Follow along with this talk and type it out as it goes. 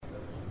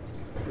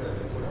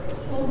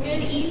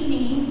Good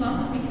evening.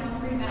 Welcome to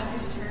Calvary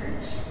Baptist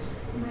Church.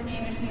 My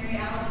name is Mary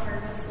Alice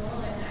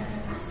Burgessel, and I'm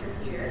the pastor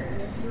here. And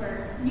if you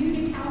are new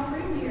to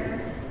Calvary, we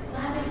are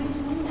glad that you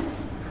joined us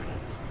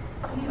tonight.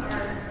 We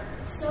are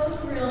so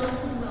thrilled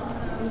to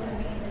welcome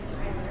Amanda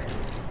Tyler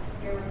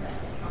here with us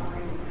at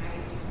Calvary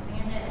tonight.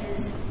 Amanda is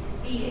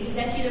the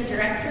executive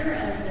director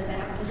of the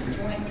Baptist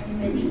Joint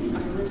Committee for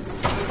Religious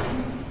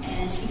Liberty,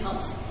 and she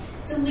helps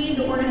to lead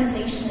the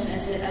organization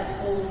as it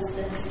upholds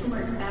the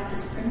historic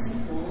Baptist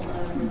principle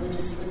of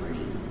religious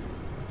liberty.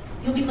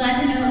 You'll be glad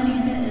to know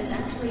Amanda is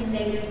actually a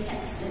native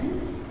Texan,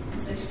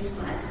 and so she's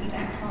glad to be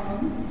back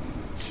home.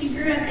 She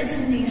grew up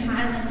attending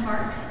Highland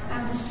Park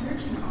Baptist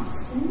Church in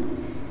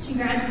Austin. She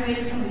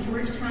graduated from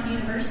Georgetown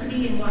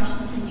University in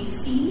Washington,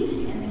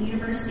 D.C., and the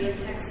University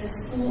of Texas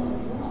School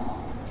of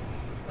Law.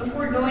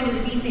 Before going to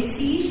the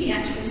BJC, she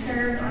actually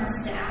served on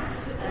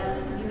staff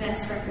of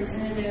U.S.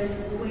 Representative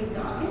Lloyd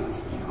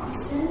Doggett in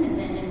Austin and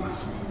then in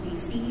Washington,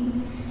 D.C.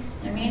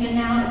 And Amanda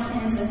now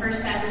attends the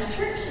First Baptist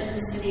Church of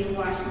the city of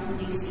Washington,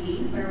 D.C.,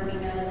 where we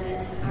know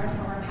that our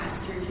former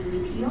pastor,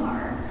 Julie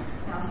P.R.,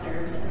 now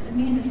serves as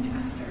Amanda's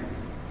pastor.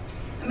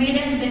 Amanda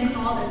has been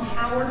called a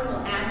powerful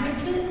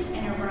advocate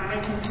and a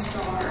rising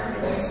star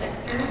in the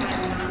sector by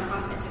the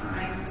nonprofit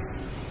Times,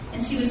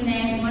 and she was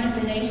named one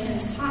of the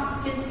nation's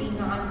top 50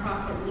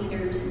 nonprofit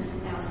leaders in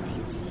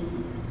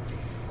 2018.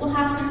 We'll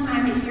have some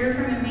time to hear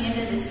from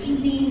Amanda this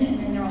evening, and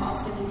then there will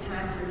also be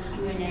time for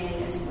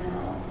Q&A as well.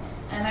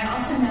 I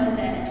also know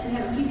that we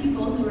have a few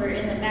people who are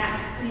in the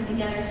back putting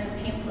together some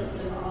pamphlets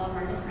of all of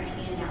our different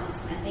handouts,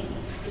 and I think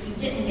if you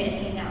didn't get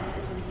handouts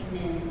as we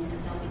came in,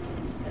 they'll be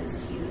giving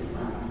those to you as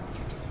well.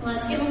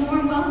 Let's give a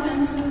warm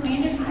welcome to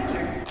Amanda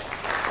Tyler.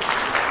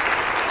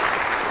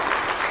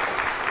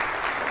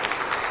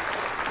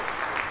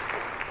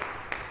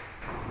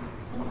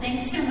 Well,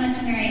 thanks so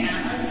much, Mary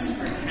Alice,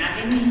 for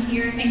having me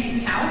here. Thank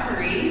you,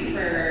 Calvary,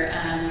 for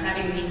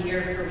having me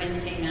here for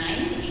Wednesday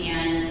night.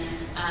 And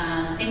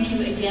thank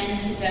you again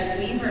to Doug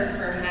Weaver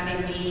for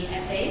having me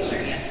at Baylor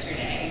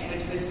yesterday,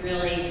 which was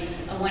really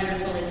a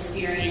wonderful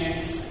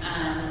experience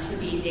to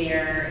be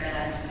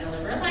there to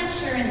deliver a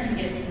lecture and to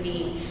get to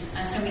meet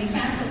so many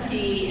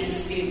faculty and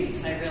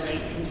students. I really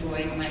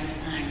enjoyed my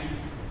time.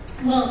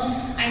 Well,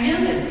 I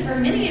know that for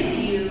many of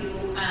you,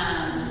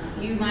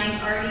 you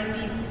might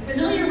already be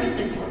familiar with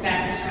the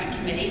Baptist Joint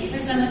Committee. For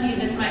some of you,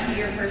 this might be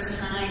your first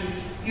time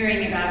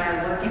hearing about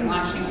our work in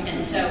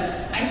Washington. So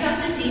I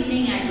thought this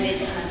evening I would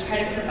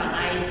try to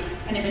provide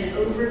kind of an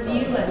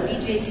overview of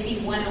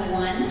BJC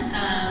 101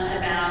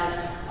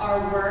 about our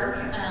work.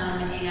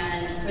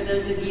 And for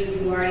those of you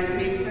who are already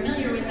pretty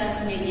familiar with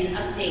us, maybe an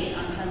update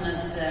on some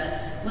of the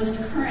most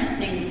current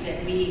things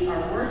that we are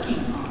working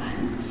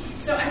on.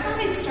 So I thought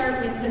I'd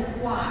start with the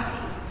why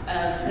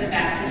of the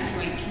Baptist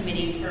Joint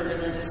Committee for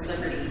Religious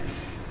Liberty.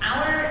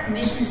 Our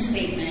mission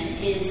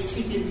statement is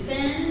to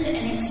defend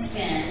and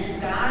extend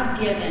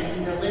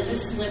God-given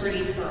religious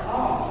liberty for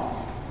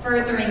all,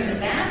 furthering the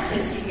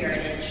Baptist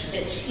heritage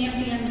that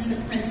champions the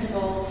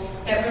principle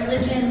that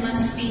religion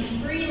must be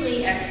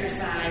freely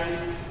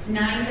exercised,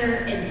 neither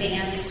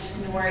advanced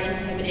nor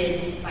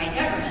inhibited by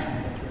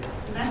government.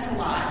 So that's a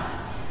lot.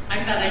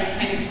 I thought I'd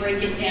kind of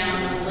break it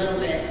down a little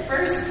bit.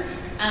 First,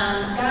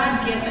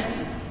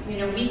 God-given. You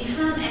know, we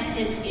come at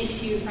this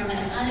issue from an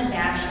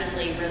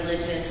unabashedly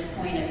religious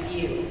point of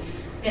view,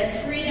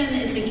 that freedom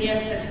is a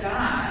gift of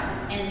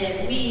God and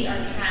that we are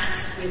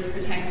tasked with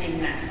protecting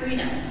that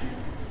freedom.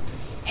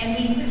 And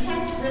we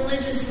protect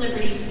religious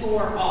liberty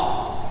for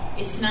all.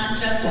 It's not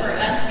just for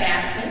us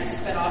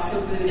Baptists, but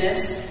also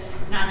Buddhists,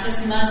 not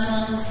just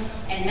Muslims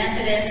and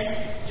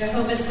Methodists,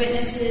 Jehovah's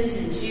Witnesses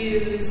and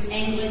Jews,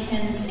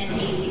 Anglicans and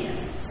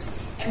atheists.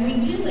 And we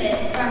do it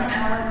from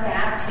our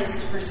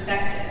Baptist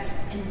perspective.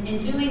 In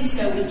doing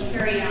so, we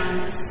carry on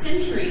a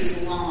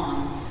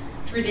centuries-long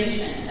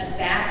tradition of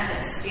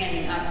Baptists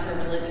standing up for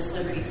religious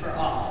liberty for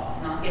all.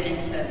 And I'll get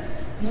into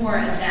more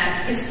of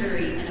that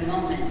history in a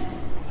moment.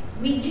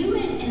 We do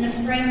it in the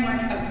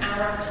framework of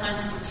our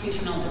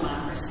constitutional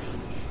democracy,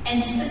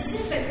 and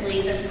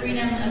specifically the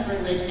freedom of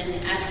religion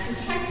as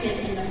protected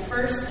in the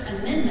First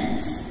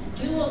Amendment's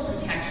dual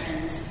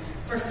protections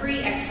for free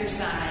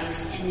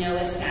exercise and no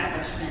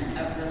establishment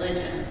of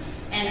religion.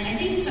 And I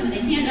think some of the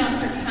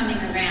handouts are coming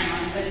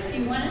around, but if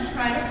you want to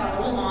try to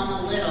follow along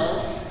a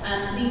little,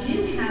 we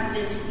do have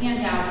this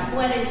handout,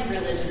 What is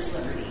Religious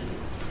Liberty?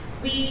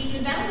 We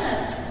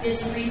developed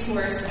this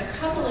resource a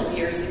couple of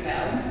years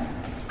ago,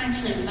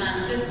 actually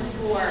just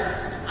before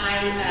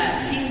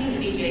I came to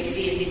the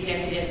BJC as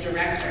executive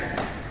director,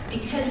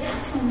 because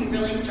that's when we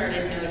really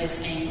started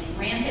noticing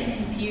rampant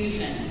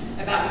confusion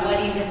about what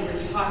even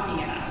we're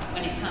talking about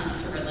when it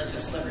comes to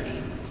religious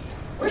liberty.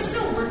 We're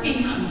still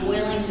working on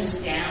boiling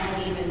this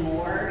down even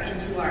more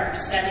into our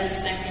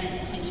 7-second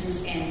attention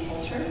span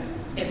culture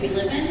that we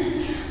live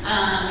in.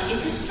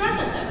 It's a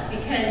struggle, though,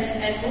 because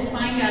as we'll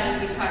find out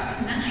as we talk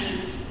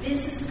tonight,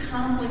 this is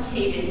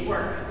complicated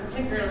work,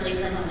 particularly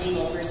from a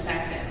legal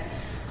perspective.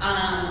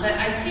 But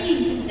I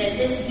think that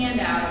this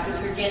handout, which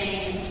you're getting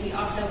and which we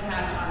also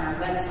have on our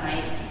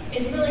website,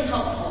 is really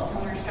helpful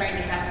when we're we're starting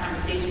to have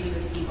conversations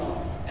with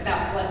people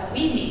about what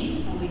we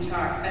mean when we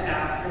talk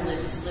about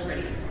religious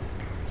liberty.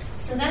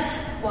 So that's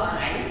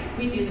why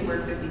we do the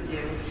work that we do.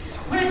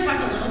 I want to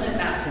talk a little bit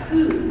about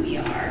who we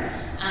are.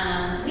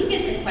 We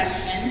get the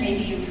question,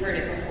 maybe you've heard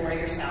it before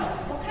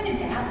yourself, what kind of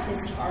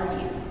Baptist are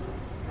you?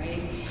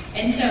 Right?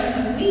 And so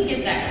when we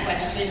get that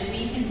question,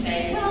 we can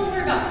say, well,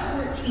 we're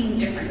about 14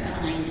 different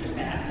kinds of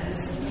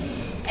Baptists.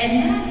 And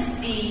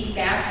that's the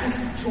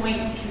Baptist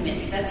Joint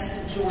Committee. That's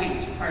the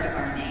joint part of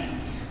our name.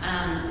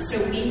 So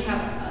we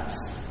have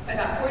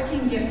about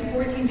 14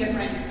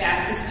 different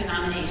Baptist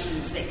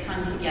denominations that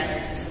come together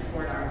to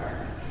support our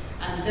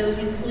work. Those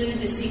include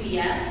the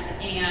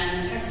CBF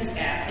and Texas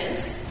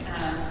Baptist,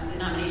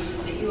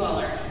 denominations that you all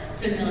are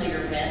familiar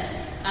with,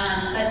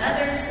 but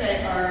others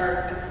that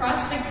are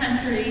across the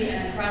country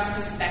and across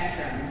the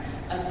spectrum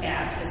of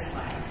Baptist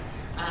life.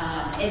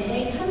 And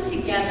they come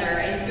together,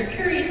 and if you're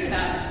curious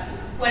about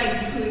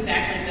who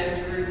exactly those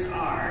groups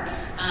are,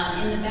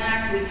 in the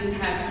back we do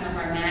have some of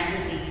our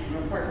magazine,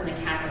 Report from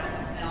the Capitol,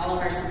 and all of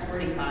our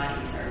supporting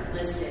bodies are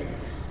listed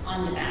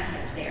on the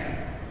back of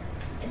there.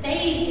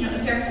 They,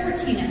 if there are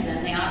 14 of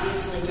them, they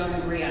obviously don't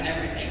agree on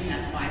everything.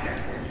 That's why there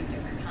are 14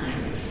 different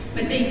kinds.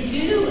 But they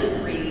do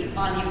agree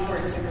on the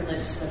importance of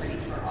religious liberty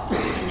for all,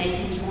 and they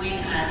can join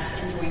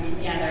us and join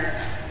together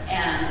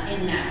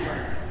in that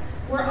work.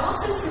 We're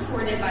also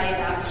supported by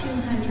about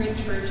 200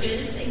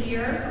 churches a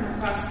year from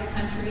across the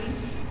country,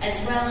 as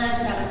well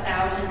as about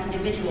 1,000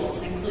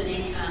 individuals,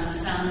 including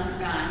some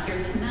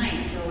here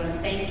tonight. So I want to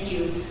thank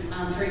you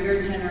for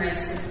your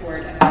generous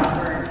support of our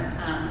work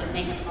that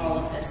makes all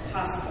of this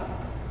possible.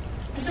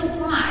 So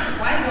why?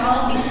 Why do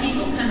all of these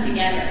people come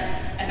together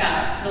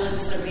about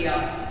religious liberty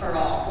for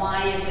all?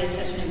 Why is this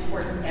such an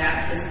important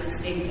Baptist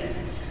distinctive?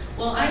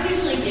 Well, I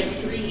usually give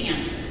 3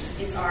 answers.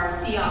 It's our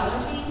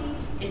theology,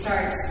 it's our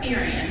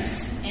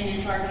experience, and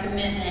it's our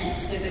commitment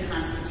to the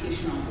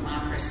constitutional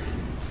democracy.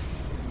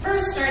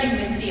 First, starting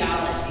with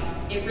theology,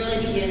 it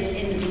really begins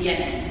in the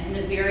beginning, in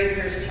the very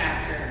first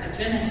chapter of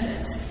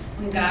Genesis,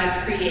 when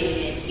God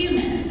created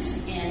humans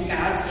in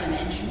God's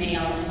image,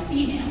 male and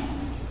female.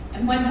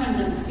 And what's one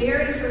of the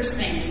very first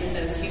things that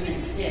those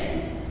humans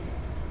did?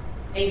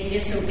 They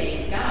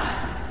disobeyed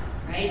God,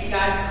 right?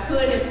 God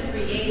could have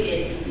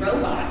created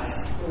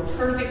robots who were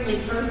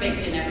perfectly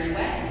perfect in every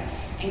way,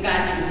 and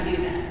God didn't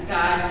do that.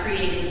 God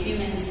created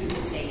humans who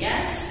could say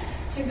yes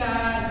to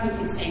God, who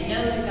could say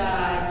no to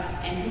God,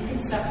 and who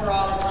could suffer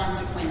all the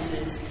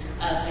consequences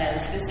of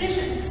those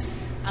decisions.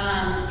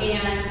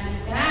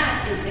 And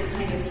that is the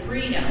kind of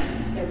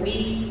freedom that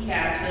we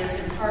Baptists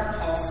in part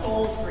call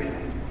soul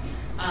freedom.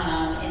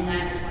 And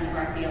that is one of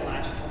our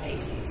theological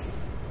bases.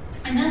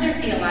 Another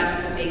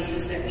theological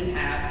basis that we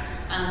have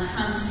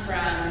comes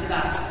from the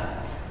gospel.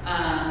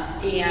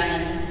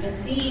 And the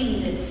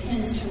theme that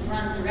tends to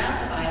run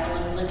throughout the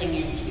Bible of living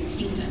in 2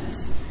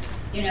 kingdoms.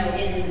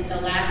 In the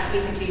last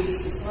week of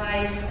Jesus'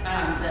 life,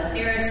 the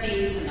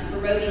Pharisees and the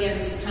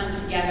Herodians come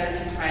together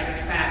to try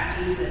to trap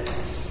Jesus.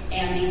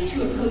 And these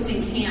 2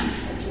 opposing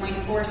camps have joined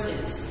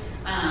forces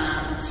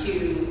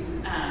to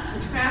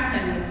trap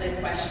him with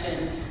the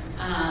question,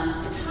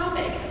 the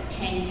topic of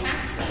paying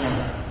taxes.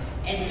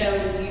 And so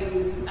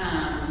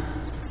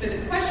the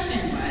question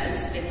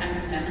was, they come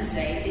to them and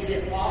say, is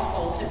it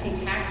lawful to pay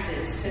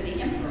taxes to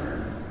the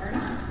emperor or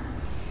not?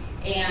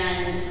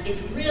 And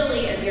it's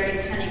really a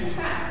very cunning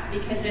trap,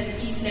 because if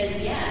he says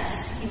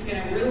yes, he's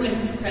going to ruin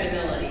his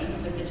credibility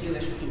with the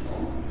Jewish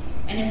people.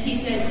 And if he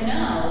says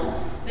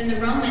no, then the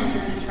Romans are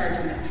going to charge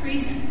him with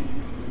treason.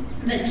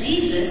 But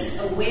Jesus,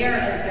 aware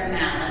of their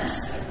malice,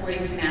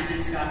 according to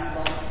Matthew's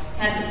Gospel,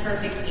 had the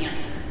perfect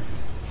answer.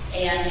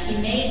 And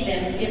he made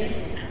them give it to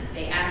him.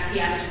 He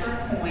asked for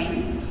a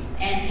coin,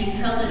 and he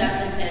held it up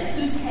and said,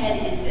 whose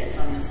head is this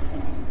on this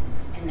coin?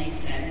 And they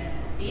said,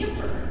 the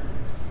emperor.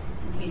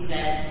 And he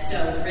said,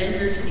 so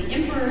render to the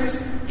emperor the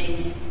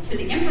things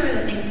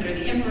that are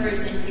the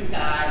emperor's, and to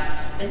God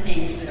the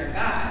things that are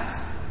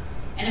God's.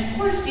 And of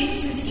course,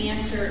 Jesus'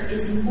 answer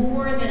is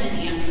more than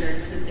an answer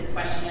to the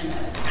question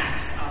of a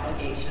tax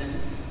obligation.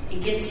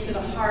 It gets to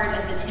the heart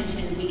of the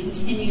tension we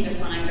continue to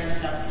find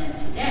ourselves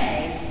in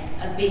today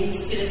of being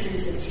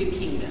citizens of 2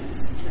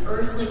 kingdoms, an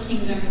earthly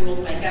kingdom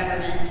ruled by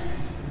government,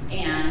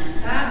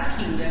 and God's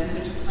kingdom,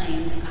 which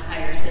claims a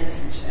higher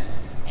citizenship.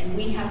 And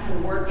we have to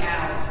work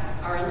out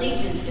our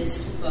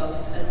allegiances to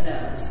both of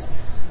those.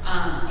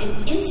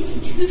 An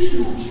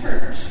institutional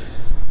church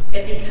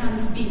that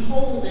becomes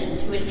beholden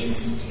to an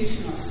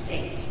institutional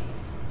state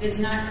does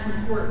not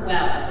comport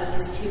well with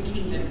this 2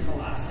 kingdom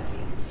philosophy.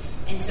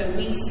 And so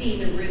we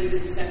see the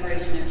roots of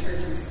separation of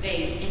church and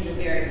state in the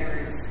very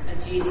words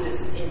of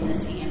Jesus in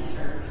this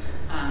answer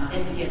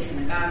that he gives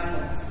in the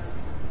Gospels.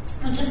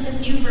 Well, just a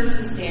few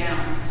verses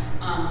down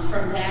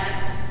from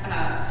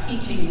that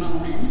teaching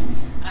moment,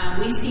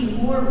 we see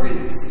more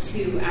roots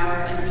to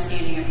our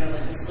understanding of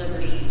religious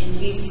liberty in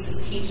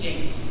Jesus'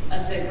 teaching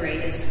of the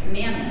greatest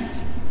commandment.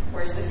 Of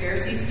course, the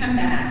Pharisees come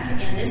back,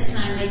 and this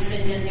time they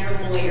send in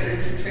their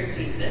lawyer to trick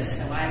Jesus,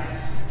 so I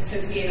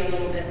associate a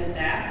little bit with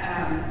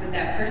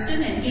that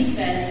person, and he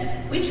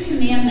says, which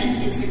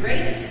commandment is the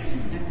greatest.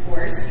 And of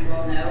course, you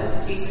all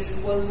know,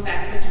 Jesus quotes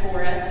back the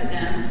Torah to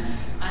them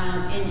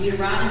in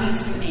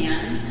Deuteronomy's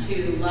command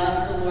to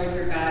love the Lord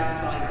your God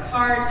with all your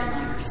heart and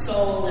all your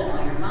soul and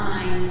all your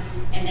mind.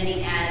 And then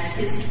he adds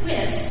his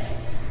twist,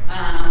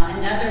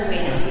 another way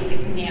to see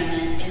the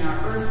commandment in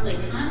our earthly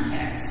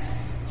context,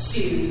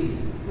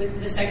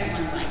 with the second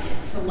one like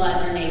it, to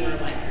love your neighbor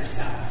like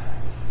yourself.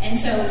 And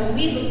so when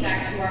we look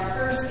back to our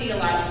first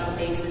theological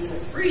basis of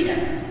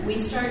freedom, we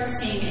start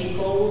seeing a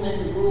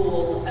golden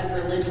rule of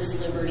religious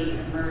liberty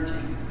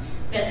emerging.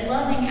 That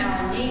loving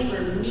our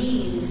neighbor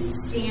means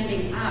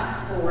standing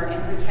up for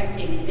and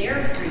protecting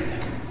their freedom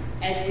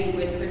as we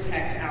would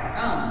protect our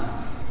own.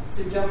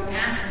 So don't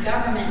ask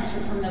government to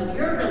promote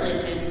your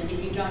religion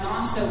if you don't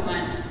also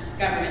want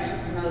government to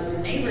promote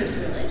your neighbor's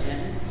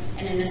religion.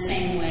 And in the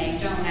same way,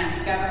 don't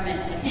ask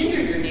government to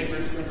hinder your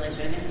neighbor's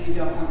religion if you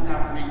don't want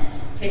government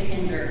to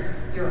hinder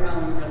your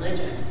own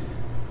religion.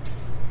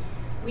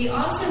 We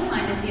also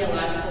find a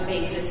theological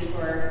basis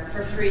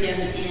for freedom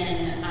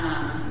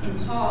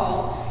in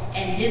Paul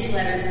and his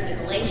letter to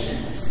the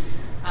Galatians.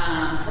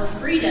 For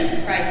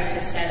freedom, Christ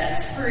has set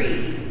us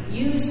free.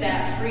 Use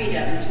that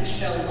freedom to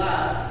show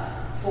love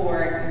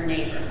for your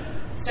neighbor.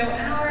 So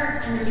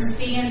our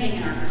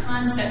understanding and our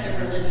concept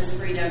of religious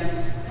freedom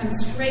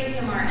comes straight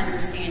from our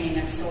understanding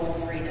of soul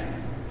freedom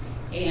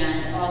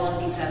and all of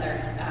these other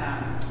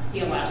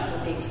theological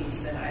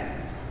bases that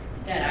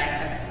I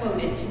have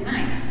quoted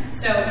tonight.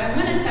 So I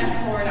want to fast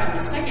forward on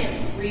the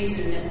second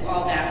reason that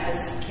all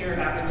Baptists care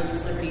about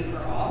religious liberty for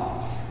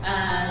all.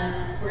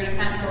 We're going to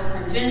fast forward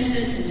from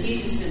Genesis and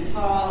Jesus and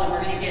Paul, and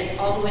we're going to get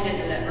all the way to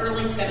the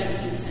early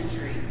 17th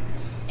century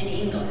in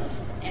England.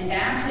 And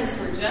Baptists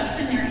were just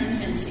in their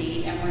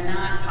infancy and were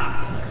not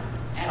popular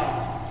at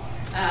all.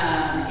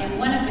 And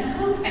one of the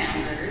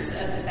co-founders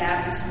of the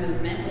Baptist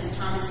movement was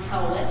Thomas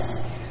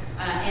Helwys.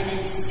 And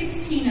in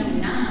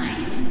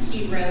 1609,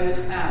 he wrote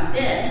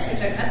this,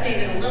 which I've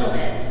updated a little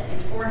bit.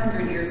 It's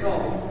 400 years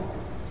old,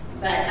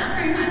 but not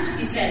very much.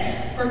 He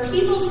said, "For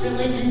people's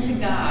religion to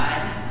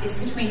God is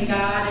between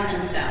God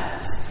and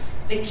themselves.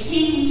 The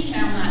king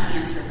shall not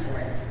answer for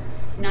it.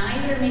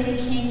 Neither may the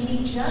king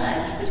be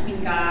judged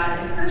between God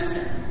and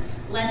person.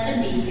 Let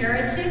them be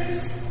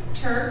heretics,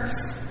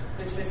 Turks,"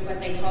 which was what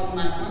they called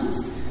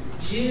Muslims,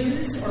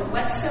 "Jews, or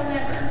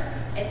whatsoever.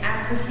 It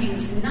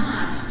appertains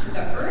not to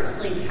the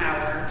earthly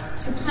power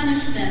to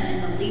punish them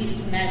in the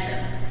least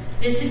measure.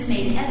 This is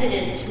made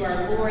evident to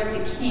our Lord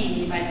the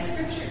King by the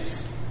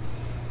Scriptures."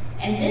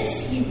 And this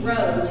he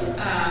wrote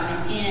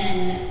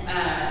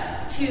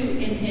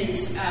in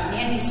his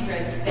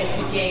manuscript that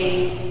he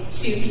gave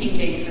to King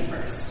James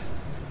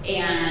I.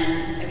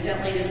 And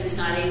evidently this was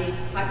not a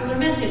popular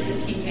message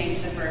with King James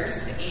I.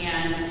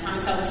 And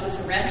Thomas Helwys was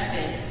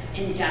arrested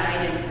and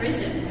died in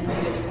prison when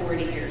he was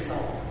 40 years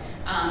old.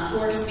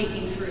 For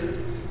speaking truth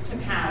to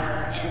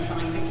power and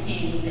telling the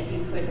king that he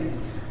couldn't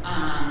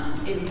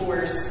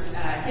enforce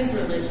his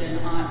religion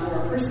or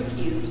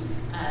persecute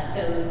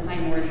those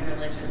minority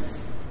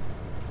religions.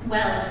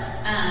 Well,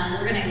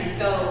 we're going to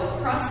go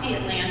across the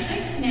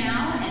Atlantic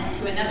now and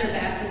to another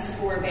Baptist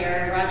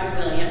forebear, Roger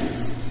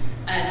Williams.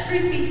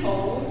 Truth be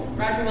told,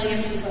 Roger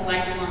Williams was a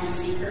lifelong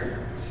seeker.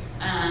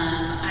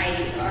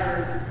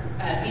 Our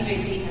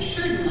BJC has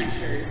Sheridan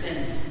lectures,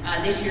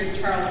 and this year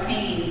Charles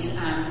Haynes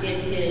did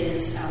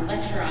his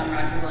lecture on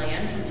Roger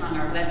Williams. It's on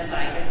our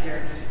website if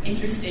you're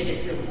interested.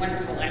 It's a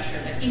wonderful lecture.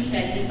 But he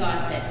said he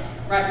thought that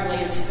Roger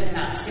Williams spent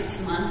about 6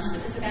 months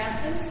as a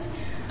Baptist.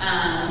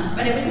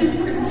 But it was an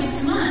important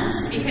 6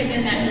 months because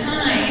in that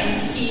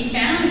time he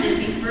founded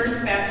the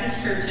first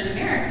Baptist church in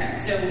America.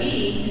 So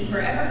we can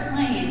forever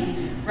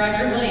claim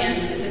Roger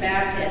Williams as a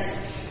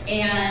Baptist.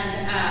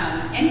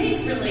 And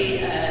he's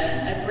really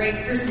a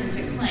great person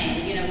to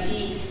claim. You know,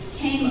 he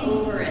came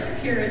over as a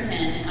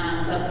Puritan,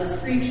 but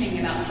was preaching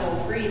about soul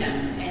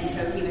freedom, and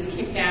so he was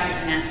kicked out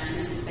of the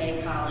Massachusetts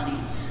Bay Colony.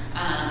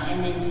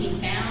 And then he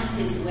found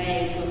his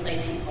way to a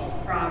place he called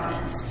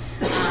Providence,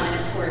 and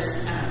of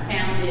course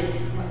founded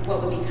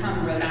what would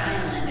become Rhode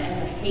Island as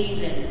a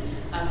haven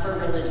for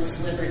religious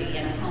liberty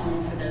and a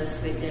home for those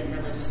who had been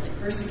religiously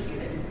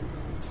persecuted.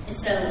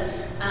 So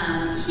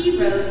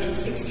he wrote in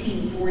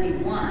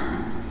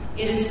 1641,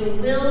 "It is the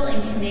will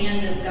and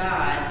command of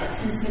God that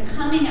since the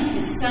coming of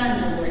his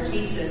Son, the Lord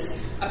Jesus,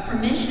 a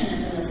permission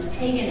of the most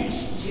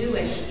paganish,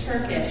 Jewish,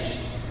 Turkish,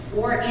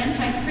 or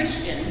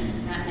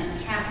anti-Christian," not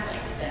meant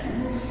Catholic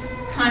then,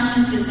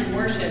 "consciences and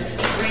worships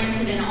be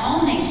granted in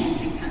all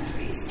nations and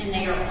countries, and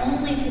they are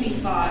only to be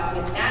fought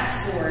with that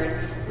sword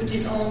which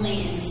is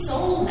only in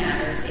soul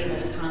matters able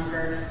to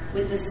conquer,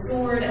 with the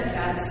sword of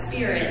God's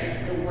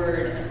Spirit, the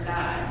Word of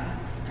God."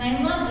 And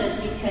I love this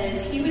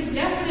because he was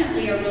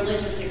definitely a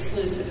religious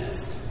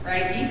exclusivist,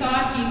 right? He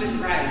thought he was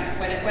right.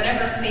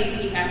 Whatever faith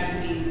he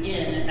happened to be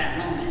in at that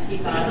moment, he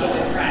thought he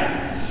was right,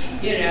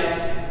 you know.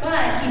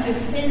 But he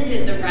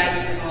defended the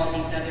rights of all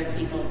these other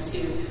people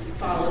to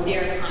follow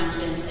their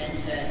conscience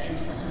and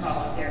to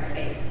follow their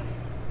faith.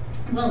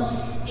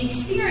 Well, the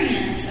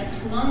experience of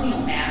colonial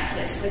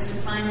Baptists was to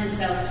find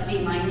themselves to be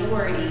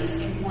minorities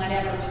in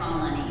whatever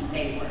colony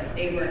they were.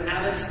 They were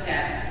out of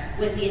step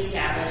with the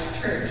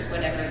established church,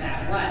 whatever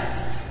that was.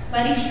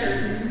 Buddy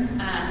Shurton,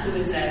 who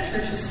is a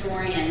church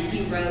historian,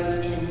 he wrote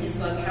in his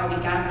book, How We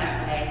Got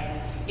That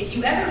Way, if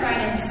you ever write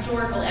a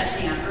historical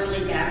essay on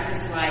early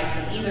Baptist life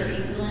in either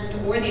England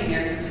or the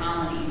American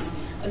colonies,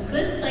 a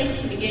good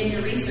place to begin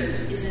your research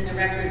is in the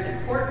records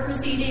of court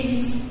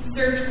proceedings,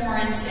 search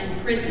warrants,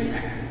 and prison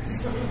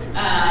records. So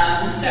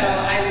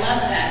I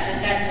love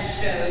that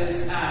just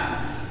shows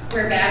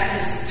where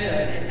Baptists stood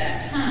at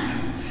that time.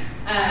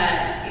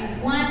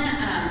 One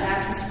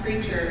Baptist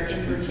preacher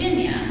in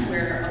Virginia,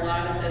 where a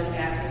lot of those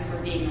Baptists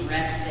were being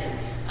arrested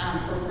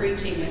for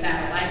preaching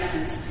without a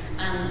license,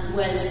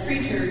 was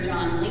preacher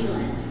John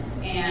Leland.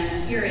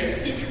 And here is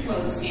his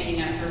quote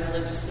standing up for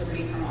religious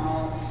liberty for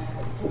all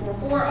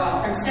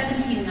from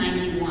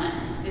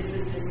 1791. This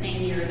was the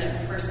same year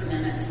that the First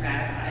Amendment was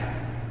ratified.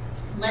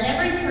 Let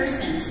every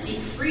person speak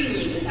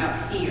freely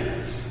without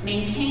fear,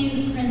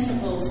 maintain the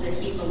principles that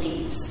he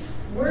believes,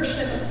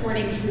 worship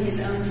according to his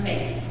own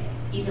faith,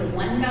 either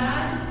one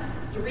God,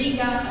 3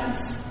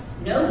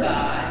 gods, no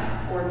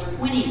God, or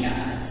 20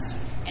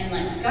 gods, and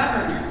let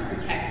government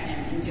protect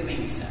him in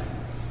doing so.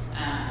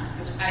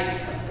 Which I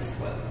just love this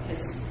quote,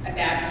 because a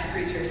Baptist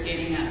preacher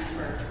standing up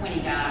for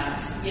 20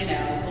 gods,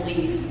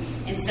 belief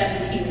in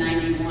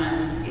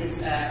 1791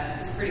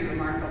 is pretty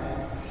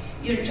remarkable.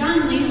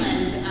 John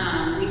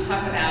Leland, we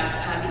talk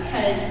about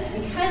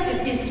because of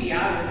his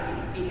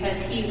geography,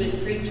 because he was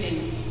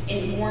preaching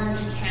in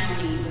Orange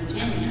County,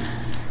 Virginia.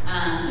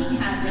 He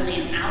had really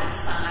an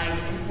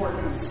outsized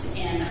importance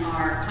in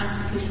our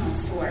constitutional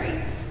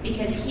story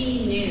because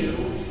he knew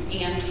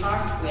and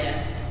talked with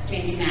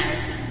James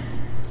Madison.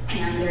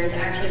 And there's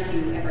actually, if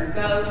you ever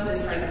go to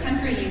this part of the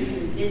country, you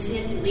can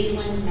visit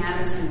Leland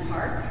Madison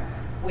Park,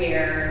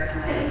 where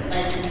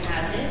legend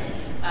has it,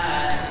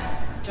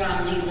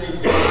 John Leland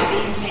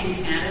lobbied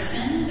James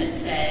Madison that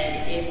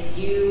said, if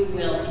you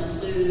will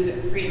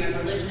include freedom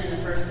of religion in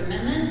the First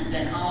Amendment,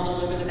 then I'll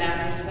deliver the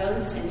Baptist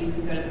votes and you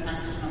can go to the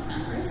Constitutional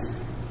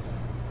Congress.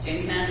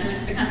 James Madison went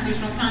to the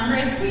Constitutional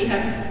Congress. We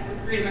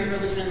have freedom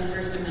of religion in the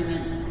First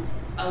Amendment.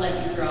 I'll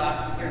let you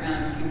draw your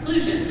own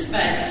conclusions,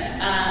 but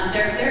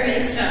there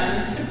is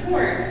some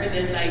support for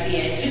this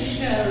idea. It just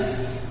shows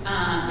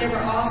there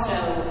were also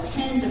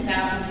tens of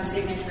thousands of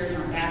signatures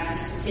on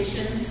Baptist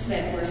petitions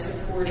that were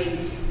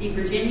supporting the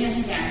Virginia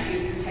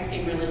statute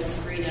protecting religious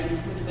freedom,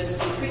 which was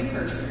the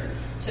precursor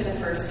to the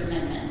First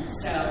Amendment.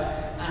 So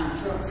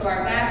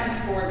our Baptist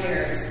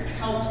forebears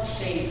helped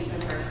shape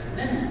the First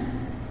Amendment.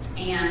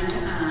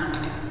 And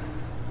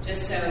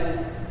just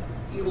so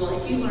you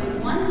will, if you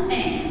learn one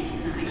thing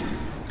tonight,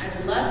 I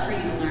would love for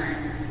you to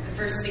learn the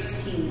first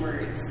 16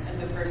 words of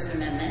the First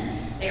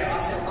Amendment. They are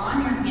also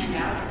on your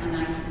handout in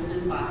a nice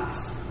blue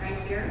box right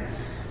here.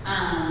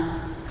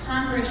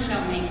 Congress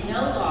shall make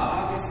no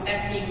law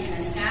respecting an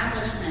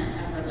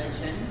establishment of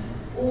religion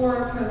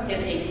or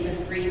prohibiting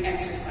the free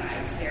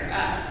exercise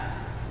thereof.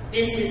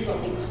 This is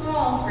what we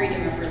call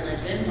freedom of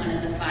religion, one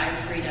of the 5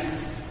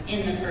 freedoms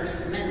in the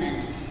First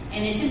Amendment.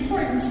 And it's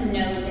important to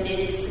note that it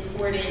is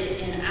supported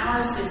in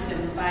our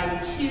system by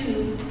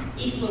 2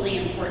 equally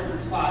important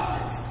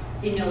clauses,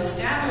 the No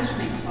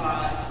Establishment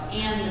Clause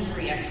and the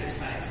Free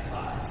Exercise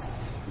Clause.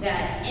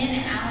 That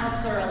in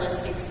our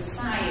pluralistic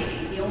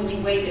society, the only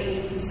way that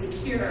we can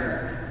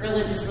secure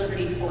religious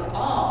liberty for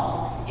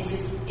all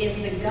is if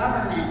the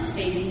government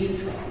stays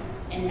neutral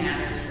in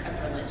matters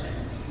of religion.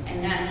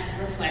 And that's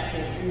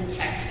reflected in the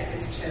text that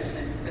was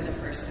chosen for the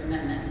First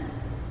Amendment.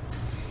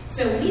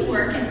 So we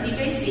work in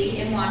BJC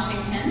in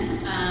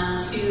Washington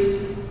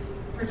to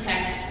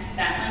protect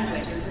that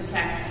language and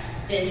protect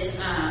this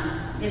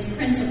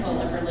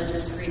principle of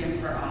religious freedom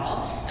for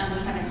all.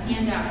 We have a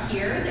handout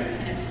here that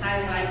kind of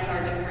highlights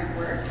our different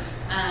work.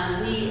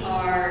 We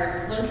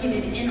are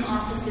located in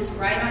offices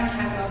right on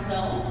Capitol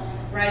Hill,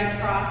 right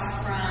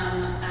across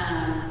from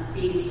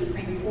the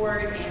Supreme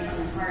Court and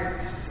from the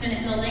Hart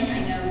Senate building.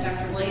 I know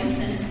Dr.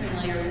 Williamson is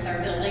familiar with our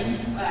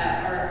buildings,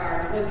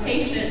 our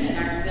location in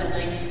our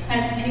building.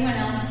 Has anyone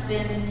else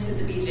been to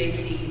the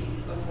BJC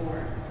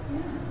before?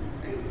 Yeah,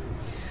 great.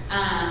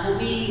 Well,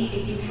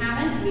 if you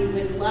haven't, we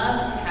would love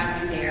to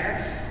have you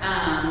there.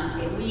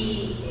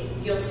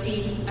 You'll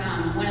see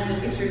one of the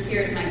pictures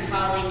here is my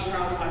colleague,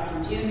 Charles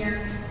Watson Jr.,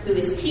 who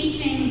is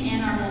teaching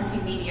in our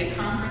multimedia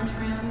conference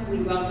room. We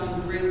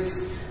welcome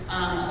groups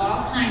of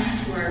all kinds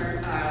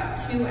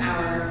to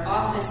our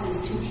offices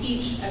to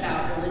teach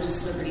about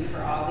religious liberty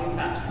for all. We have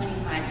about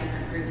 25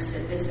 different groups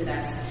that visit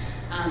us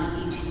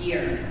each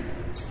year.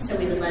 So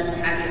we would love to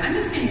have you. I'm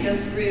just going to go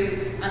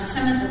through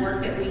some of the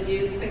work that we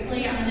do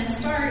quickly. I'm going to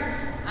start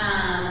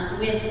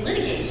with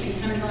litigation,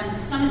 because I'm going to go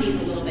into some of these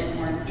a little bit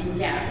more in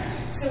depth.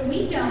 So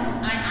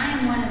I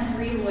am one of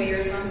 3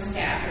 lawyers on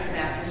staff at the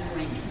Baptist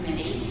Joint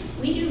Committee.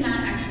 We do not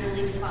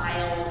actually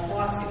file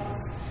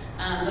lawsuits,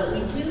 but we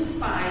do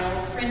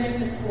file friend of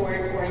the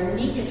court or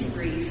amicus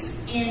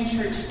briefs in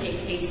church-state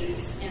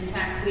cases. In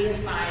fact, we have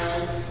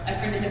filed a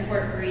friend of the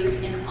court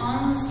brief in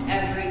almost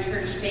every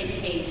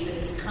church-state case that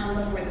has come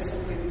before the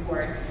Supreme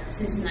Court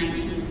since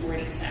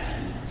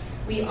 1947.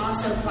 We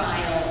also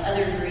file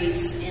other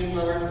briefs in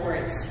lower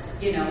courts,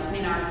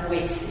 when our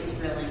voice is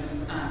really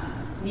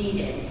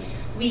needed.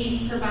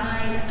 We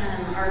provide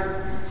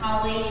our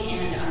Holly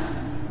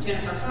and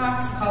Jennifer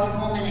Hawks, Holly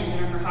Holman and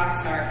Jennifer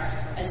Hawks, our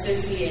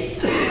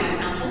Associate General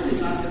Counsel,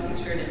 who's also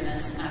pictured in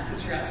this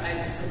picture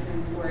outside the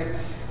Supreme Court.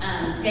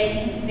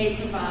 They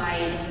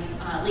provide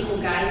legal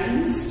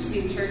guidance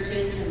to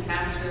churches and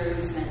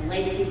pastors and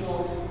lay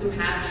people who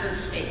have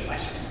church-state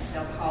questions.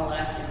 They'll call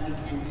us and we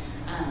can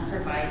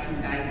provide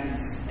some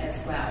guidance as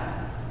well.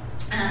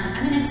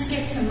 I'm going to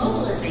skip to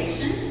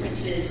mobilization,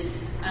 which is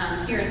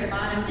here at the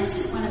bottom. This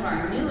is one of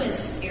our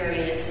newest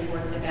areas of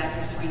work at the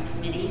Baptist Joint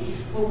Committee,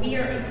 where we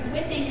are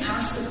equipping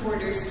our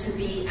supporters to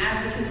be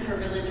advocates for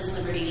religious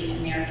liberty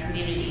in their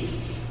communities.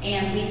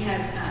 And we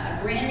have a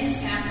brand new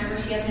staff member.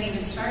 She hasn't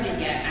even started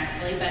yet,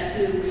 actually, but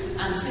who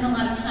spent a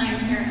lot of time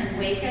here in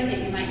Waco that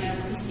you might know.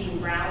 Christine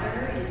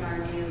Browder is our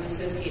new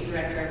Associate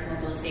Director of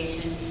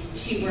Mobilization.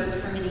 She worked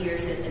for many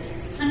years at the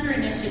Texas Hunger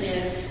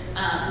Initiative,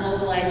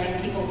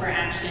 mobilizing people for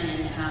action,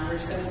 and we're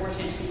so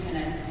fortunate she's going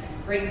to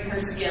bring her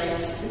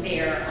skills to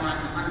bear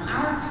on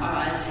our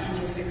cause in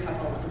just a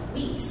couple of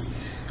weeks.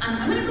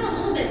 I'm going to go a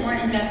little bit more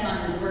in depth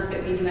on the work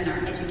that we do in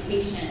our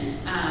education.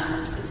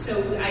 So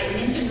I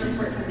mentioned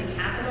report from the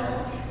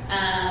Capitol.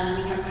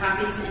 We have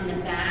copies in the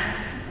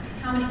back.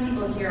 How many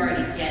people here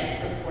already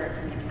get a report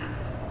from the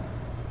Capitol?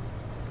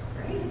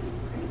 Great.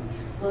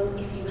 Well,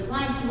 if you would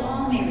like, you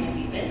all may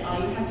receive it. All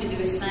you have to do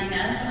is sign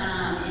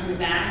up in the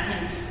back,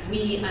 and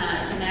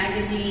it's a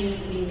magazine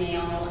we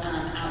mail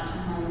out to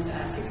homes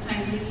 6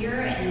 times a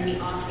year, and we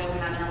also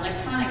have an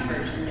electronic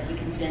version that we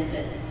can send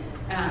that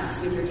is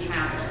with your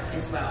tablet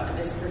as well. But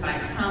this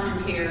provides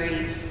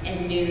commentary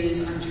and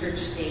news on church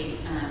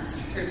states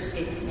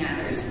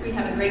matters. We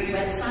have a great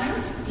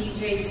website,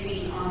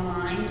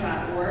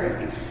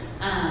 bjconline.org,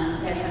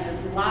 that has a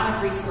lot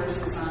of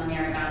resources on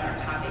there about our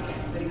topic,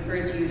 and would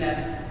encourage you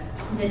to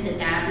visit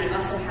that. We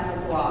also have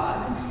a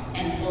blog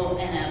and a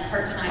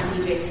part-time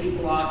BJC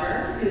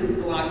blogger who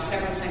blogs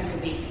several times a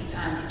week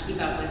to keep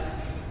up with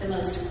the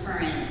most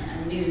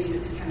current news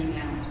that's coming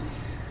out.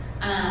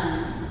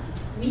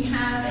 We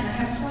have, and I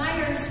have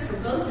flyers for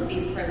both of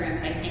these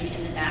programs, I think,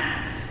 in the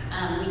back.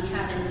 We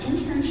have an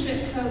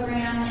internship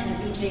program and a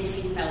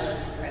BJC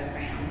Fellows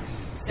program.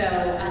 So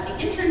the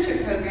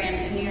internship program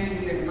is near and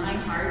dear to my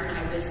heart.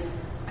 I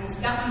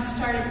got my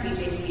start at the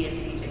BJC as a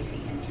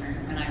BJC intern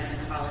when I was a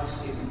college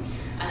student.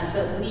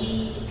 But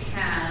we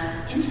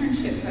have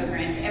internship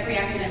programs every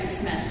academic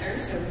semester,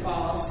 so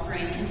fall,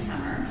 spring, and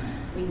summer.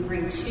 We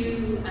bring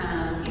 2,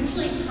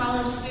 usually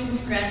college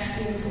students, grad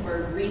students,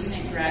 or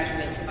recent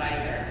graduates of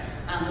either,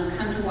 who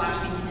come to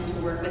Washington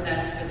to work with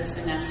us for the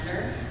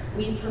semester.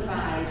 We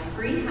provide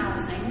free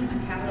housing on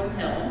Capitol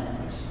Hill,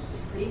 which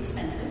is pretty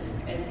expensive,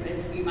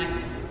 as you might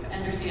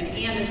understand,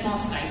 and a small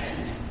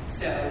stipend,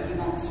 so you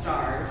won't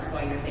starve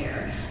while you're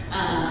there.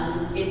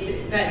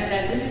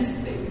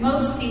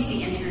 Most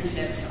DC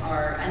internships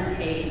are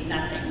unpaid,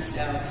 nothing,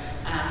 so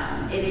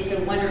it is a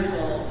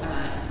wonderful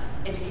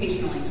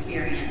educational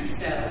experience.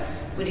 So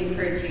would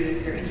encourage you,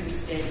 if you're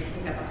interested, to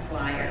pick up a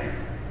flyer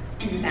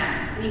in the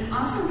back. We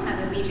also have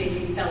a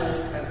BJC Fellows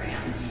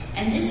program,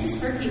 and this is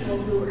for people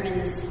who are in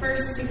the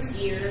first 6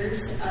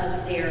 years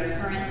of their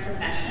current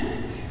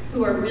profession,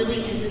 who are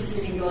really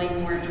interested in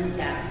going more in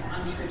depth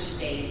on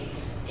church-state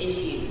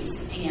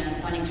issues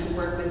and wanting to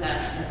work with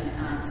us in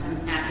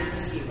some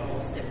advocacy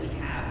roles that we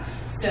have.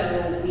 So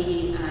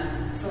we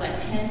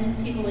select 10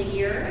 people a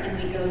year, and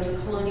we go to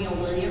Colonial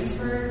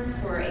Williamsburg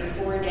for a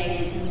 4-day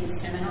intensive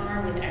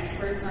seminar with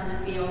experts on the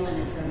field, and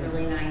it's a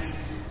really nice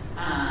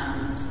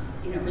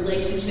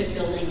relationship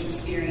building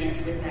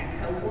experience with that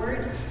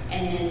cohort.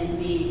 And then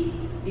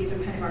these are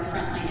kind of our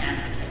frontline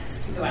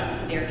advocates to go out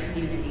to their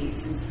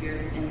communities and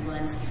spheres of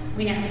influence.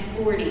 We now have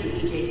 40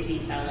 BJC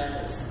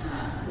fellows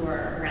who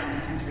are around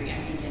the country, I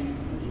think in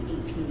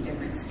maybe 18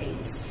 different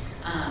states.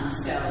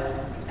 So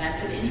if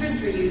that's of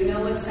interest, or you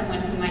know of someone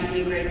who might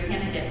be a great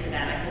candidate for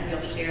that, I hope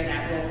you'll share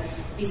that. We'll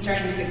be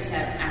starting to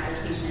accept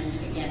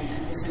applications again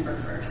on December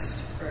 1st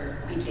for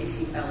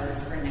BJC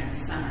fellows for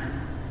next summer.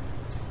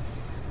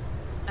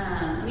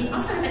 We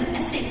also have an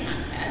essay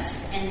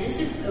contest, and this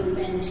is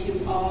open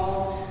to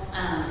all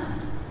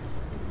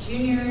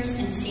juniors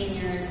and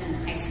seniors in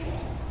high school.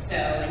 So,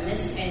 and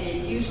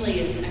it usually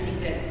is, I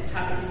think the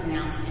topic is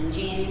announced in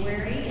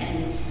January,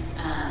 and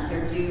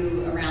they're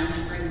due around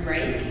spring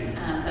break.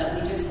 But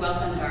we just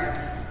welcomed our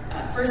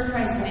first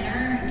prize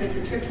winner, gets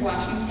a trip to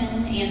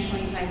Washington and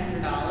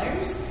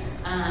 $2,500.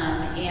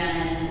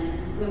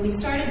 And when we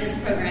started this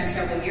program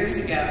several years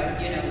ago,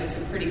 it was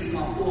a pretty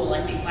small pool.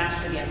 I think last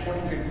year we had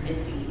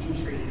 450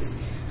 entries.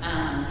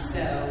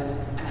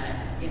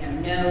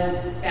 No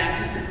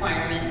Baptist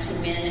requirement to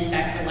win. In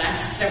fact, the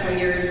last several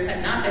years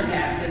have not been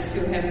Baptists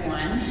who have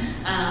won.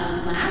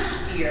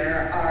 Last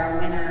year, our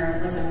winner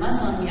was a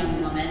Muslim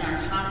young woman. Our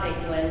topic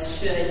was,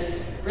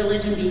 should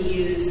religion be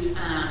used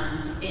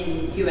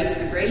in U.S.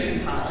 immigration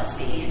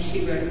policy, and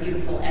she wrote a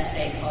beautiful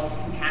essay called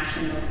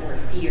Compassion Before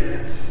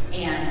Fear.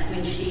 And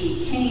when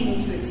she came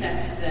to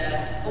accept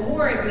the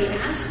award, we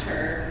asked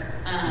her,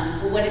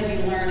 well, what did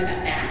you learn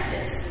about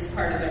Baptists as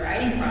part of the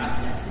writing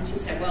process? And she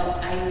said, well,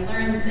 I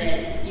learned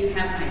that you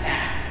have my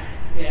back,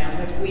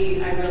 which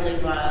I really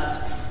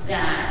loved.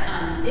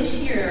 That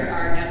this year,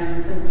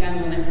 the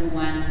young woman who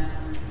won,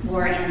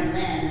 Laura Ann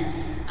Lynn,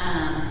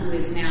 who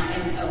is now,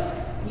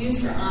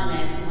 Yusra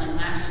Ahmed, who won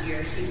last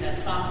year, she's a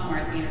sophomore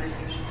at the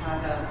University of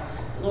Chicago.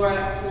 Laura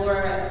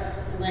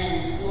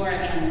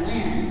Ann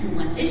Lynn, who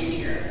won this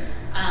year,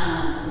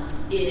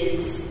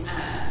 is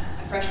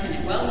a freshman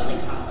at Wellesley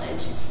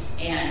College,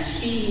 and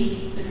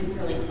she doesn't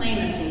really claim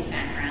a faith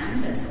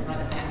background, as a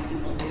lot of young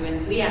people do.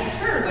 And we asked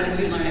her, what did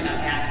you learn about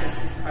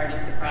Baptists as part of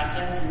the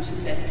process? And she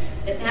said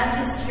that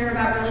Baptists care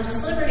about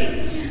religious liberty.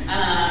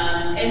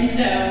 And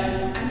so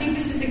I think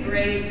this is a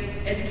great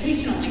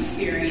educational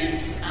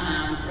experience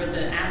for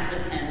the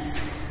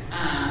applicants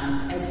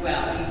as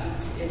well.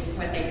 It's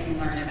what they can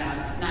learn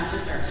about, not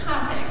just our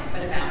topic,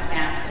 but about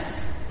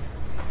Baptists.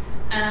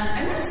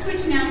 I want to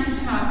switch now to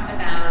talk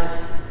about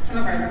some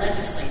of our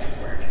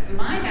legislative work.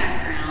 My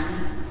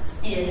background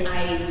is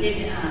I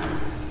did,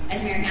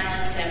 as Mary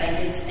Alice said, I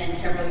did spend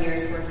several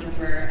years working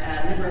for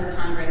a member of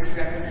Congress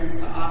who represents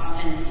the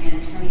Austin and San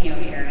Antonio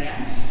area.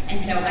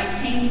 And so I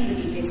came to the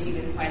BJC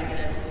with quite a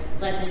bit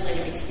of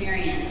legislative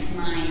experience.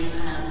 My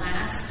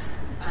last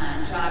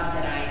job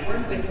that I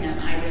worked with him,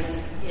 I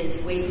was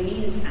his Ways and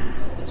Means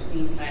Counsel, which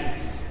means I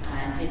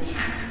did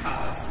tax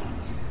policy.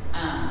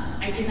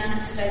 I did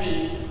not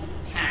study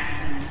tax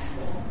in high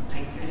school.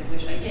 I kind of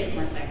wish I did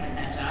once I had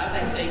that job.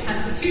 I studied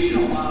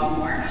constitutional law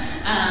more.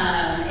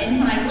 And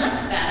when I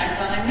left that, I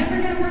thought, I'm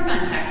never going to work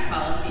on tax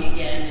policy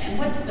again. And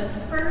what's the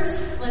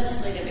first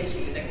legislative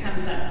issue that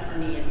comes up for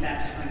me at the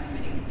Baptist Joint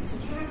Committee? It's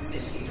a tax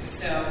issue.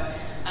 So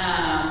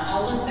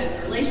all of those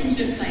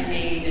relationships I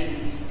made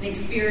and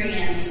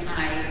experience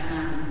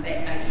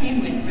that I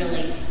came with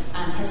really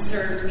has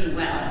served me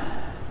well.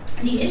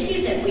 The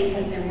issue that we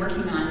have been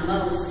working on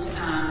most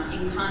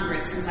in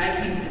Congress since I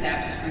came to the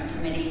Baptist Joint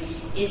Committee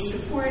is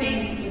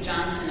supporting the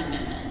Johnson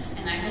Amendment.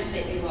 And I hope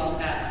that you all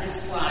got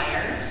this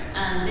flyer.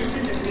 This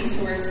is a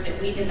resource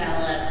that we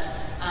developed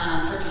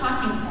for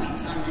talking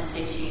points on this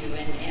issue,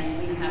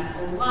 and we have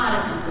a lot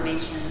of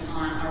information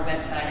on our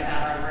website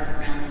about our work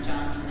around the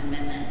Johnson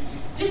Amendment.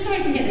 Just so I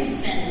can get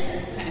a sense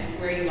of kind of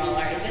where you all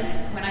are, is this,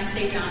 when I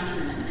say Johnson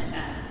Amendment, is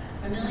that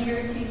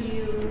familiar to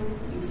you?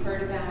 You've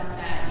heard about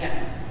that?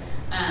 Yeah.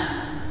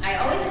 I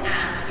always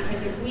ask,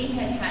 because if we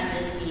had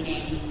this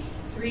meeting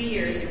 3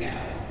 years ago,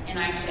 and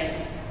I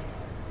said,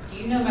 do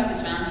you know about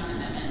the Johnson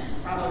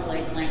Amendment?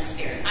 Probably blank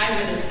stares. I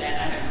would have said,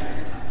 I don't know what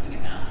you're talking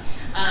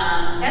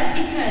about. That's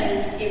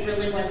because it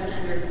really wasn't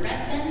under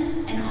threat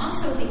then, and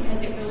also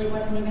because it really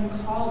wasn't even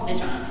called the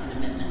Johnson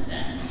Amendment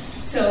then.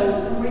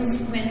 So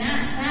when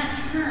that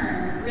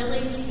term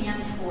really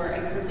stands for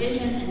a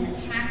provision in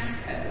the tax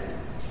code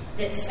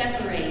that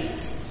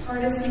separates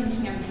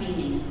partisan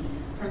campaigning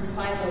from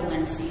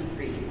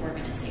 501c3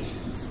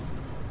 organizations.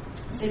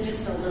 So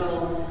just a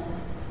little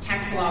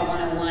tax law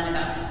 101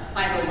 about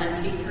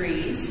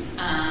 501c3s.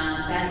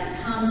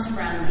 That comes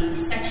from the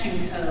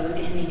section code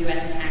in the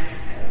U.S. tax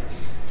code.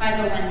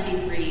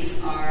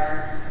 501c3s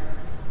are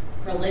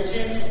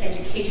religious,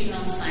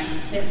 educational,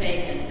 scientific,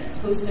 and a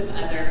host of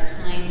other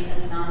kinds of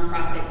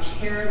nonprofit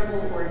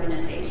charitable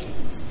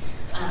organizations.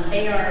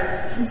 They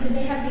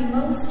have the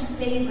most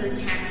favored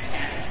tax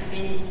status of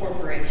any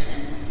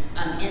corporation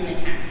in the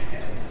tax code.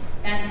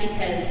 That's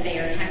because they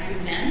are tax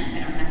exempt. They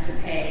don't have to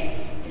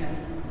pay,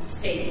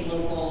 state,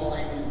 local,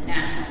 and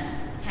national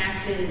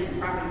taxes and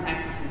property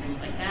taxes and things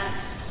like that.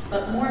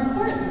 But more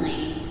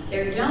importantly,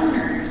 their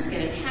donors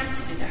get a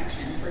tax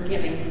deduction for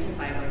giving to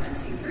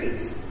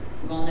 501c3s.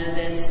 You all know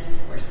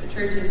this. Of course, the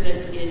church is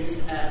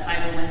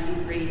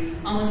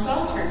 501c3. Almost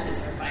all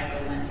churches are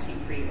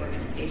 501c3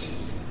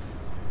 organizations.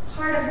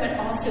 Part of what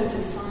also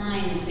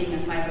defines being a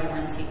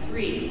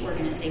 501c3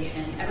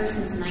 organization ever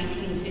since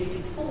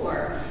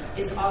 1954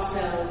 is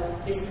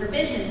also this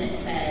provision that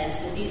says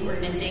that these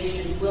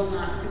organizations will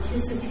not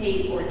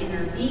participate or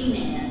intervene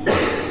in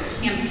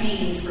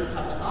campaigns for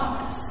public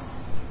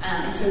office.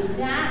 And so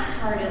that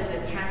part of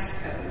the tax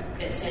code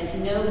that says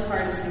no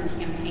partisan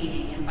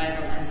campaigning in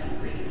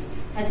 501c3s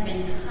has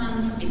been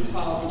come to be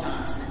called the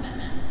Johnson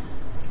Amendment.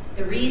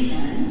 The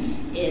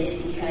reason is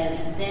because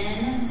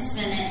then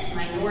Senate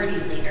Minority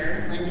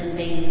Leader Lyndon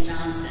Baines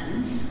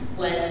Johnson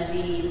was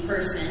the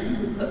person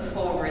who put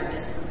forward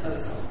this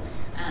proposal.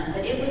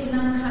 But it was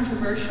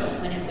non-controversial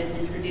when it was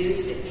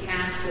introduced. It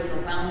passed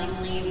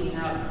overwhelmingly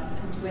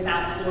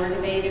without floor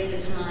debate at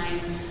the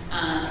time,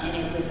 and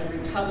it was a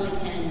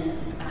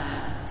Republican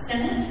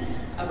Senate,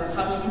 a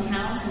Republican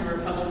House, and a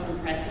Republican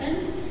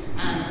President.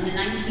 In the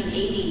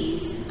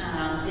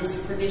 1980s,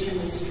 this provision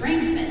was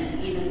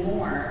strengthened even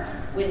more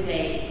with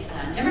a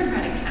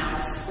Democratic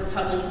House,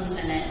 Republican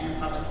Senate, and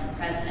Republican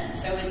President.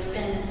 So it's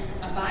been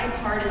a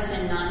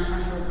bipartisan,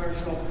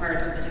 non-controversial part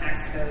of the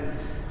tax code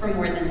for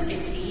more than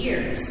 60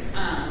 years.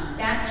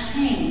 That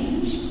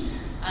changed.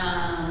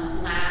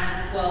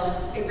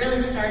 Well, it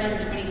really started in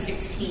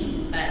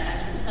 2016, but I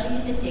can tell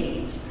you the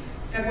date.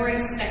 February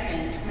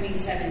 2nd,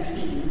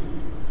 2017,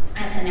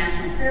 at the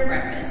National Prayer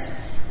Breakfast,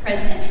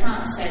 President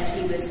Trump said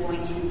he was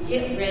going to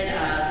get rid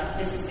of,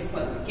 this is the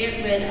quote,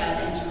 get rid of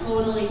and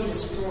totally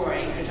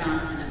destroy the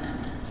Johnson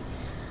Amendment.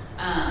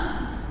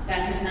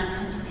 That has not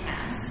come to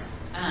pass,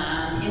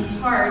 in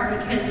part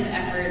because of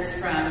efforts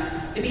from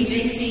the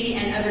BJC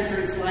and other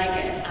groups like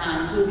it,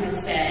 who have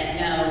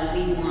said, no,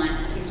 we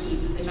want to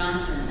keep the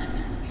Johnson Amendment.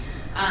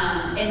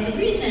 And the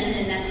reason,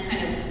 and that's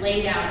kind of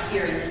laid out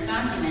here in this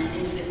document,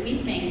 is that we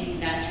think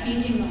that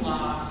changing the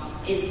law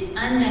is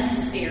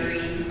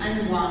unnecessary,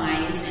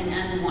 unwise, and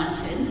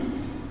unwanted,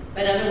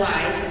 but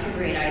otherwise it's a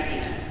great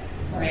idea,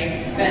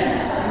 right?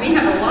 But we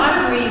have a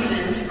lot of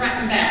reasons, front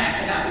and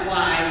back, about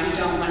why we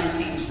don't want to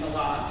change the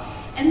law.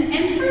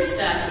 And first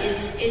up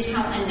is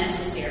how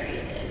unnecessary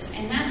it is,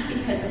 and that's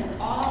because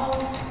of all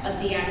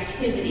of the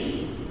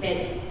activity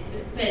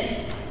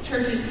that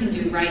churches can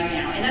do right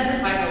now, and other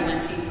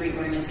 501c3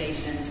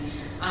 organizations,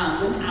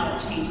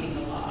 without changing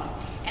the law.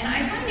 And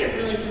I find it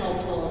really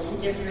helpful to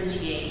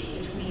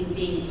differentiate between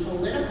being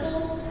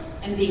political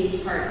and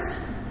being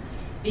partisan,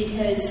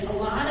 because a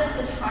lot of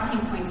the talking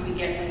points we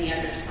get from the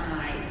other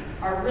side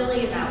are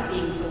really about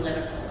being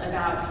political,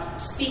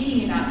 about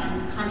speaking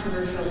about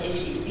controversial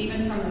issues,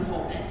 even from the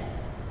pulpit,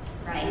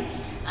 right?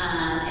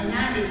 And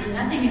that is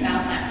nothing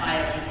about that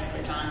violates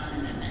the Johnson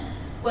Amendment.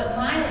 What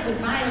would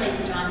violate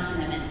the Johnson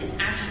Amendment is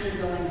actually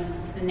going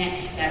to the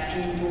next step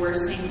and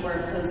endorsing or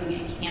opposing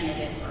a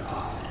candidate for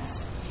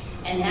office.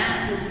 And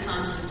that would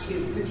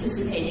constitute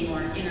participating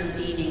or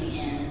intervening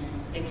in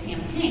the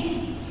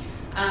campaign.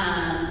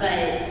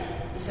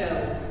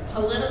 So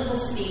political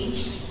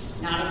speech,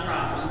 not a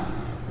problem.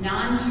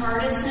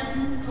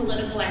 Nonpartisan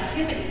political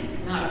activity,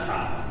 not a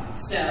problem.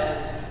 So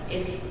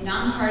if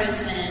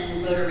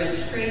nonpartisan voter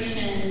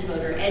registration,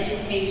 voter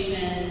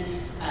education,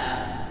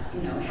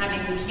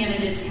 having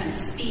candidates come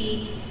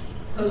speak,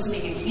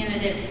 hosting a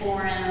candidate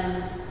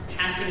forum,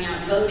 passing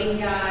out voting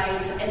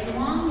guides, as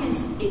long as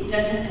it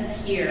doesn't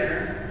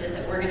appear that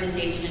the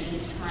organization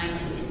is trying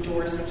to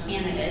endorse a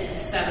candidate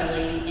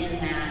subtly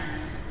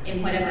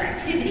in whatever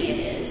activity it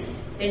is,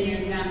 then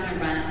you're not going to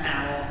run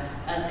afoul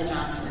of the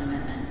Johnson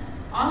Amendment.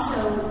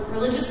 Also,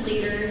 religious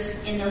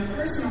leaders in their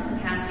personal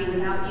capacity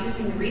without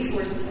using the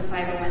resources of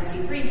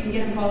 501c3 can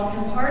get involved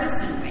in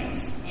partisan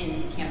ways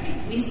in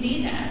campaigns. We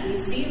see that. We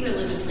see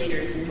religious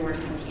leaders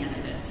endorsing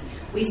candidates.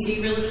 We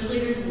see religious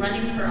leaders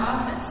running for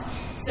office.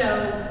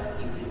 So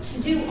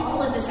to do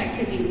all of this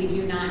activity, we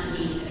do not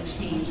need a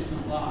change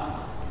in the law.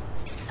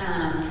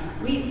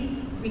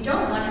 We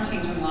don't want to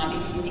change the law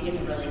because we think it's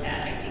a really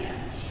bad idea.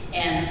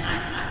 And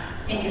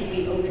I think if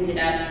we opened it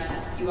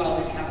up, you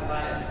all would have a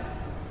lot of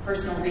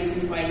personal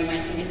reasons why you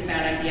might think it's a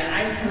bad idea.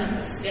 I've come up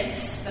with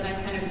 6 that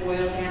I've kind of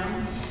boiled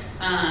down.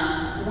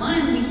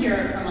 One, we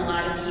hear from a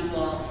lot of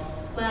people,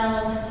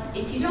 well,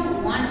 if you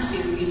don't want to,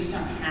 you just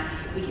don't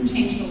have to. We can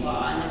change the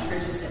law, and the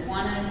churches that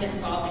want to get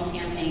involved in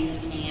campaigns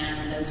can,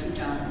 and those who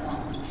don't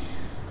won't.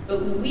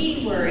 But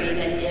we worry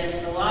that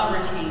if the law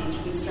were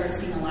changed, we'd start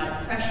seeing a lot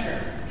of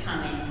pressure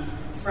coming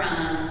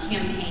from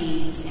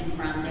campaigns and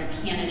from their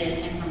candidates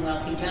and from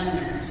wealthy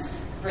donors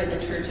for the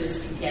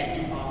churches to get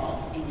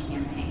involved in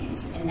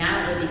campaigns. And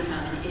that would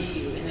become an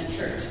issue in the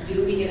church.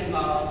 Do we get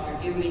involved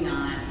or do we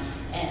not?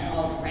 And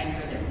all the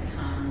rancor that would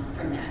come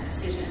from that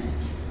decision.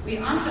 We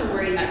also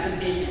worry about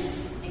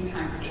divisions in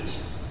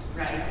congregations,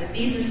 right? That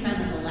these are some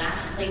of the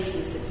last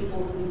places that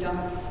people who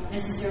don't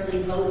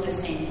necessarily vote the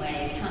same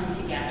way come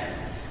together.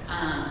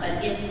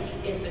 But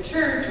if the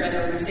church or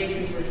other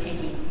organizations were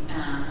taking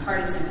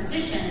partisan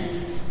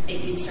positions,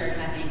 that you'd start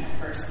having a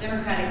first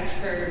Democratic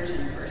church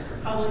and a first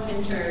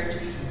Republican church,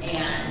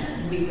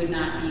 and we would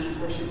not be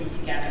worshiping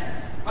together.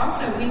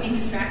 Also, we'd be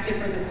distracted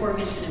from the core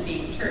mission of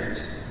being church,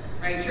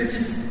 right?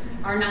 Churches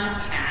are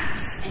not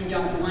PACs and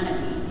don't want to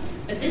be,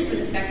 but this would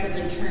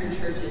effectively turn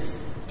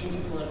churches into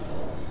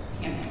political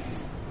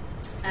campaigns.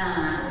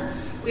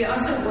 We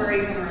also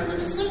worry from a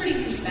religious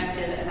liberty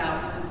perspective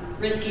about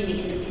risking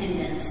the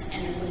independence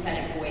and the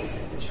prophetic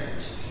voice of the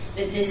church,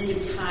 that this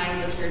would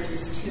tie the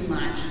churches too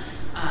much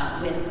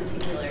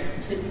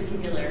to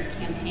particular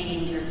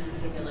campaigns or to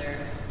particular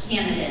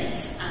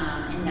candidates,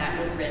 and that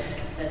would risk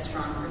the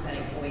strong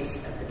prophetic voice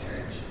of the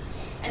church.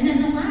 And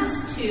then the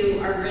last 2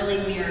 are really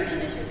mirror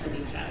images of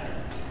each other.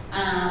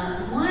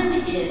 One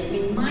is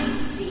we might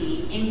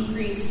see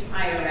increased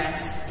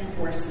IRS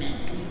enforcement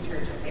into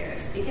church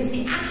affairs, because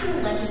the actual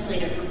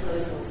legislative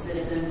proposals that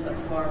have been put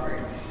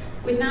forward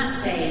would not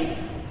say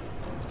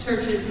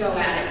churches go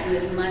at it, do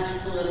as much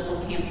political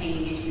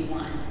campaigning as you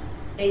want.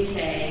 They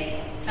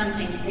say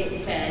something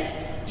that says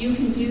you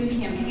can do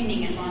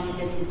campaigning as long as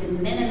it's a de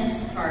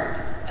minimis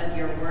part of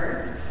your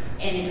work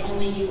and you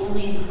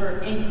only incur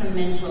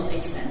incremental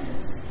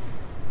expenses.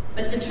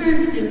 But the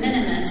terms de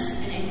minimis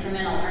and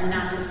incremental are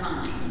not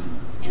defined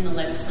in the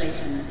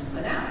legislation that's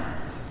put out,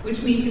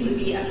 which means it would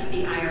be up to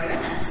the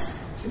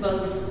IRS to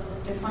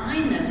both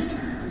define those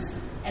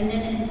terms and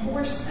then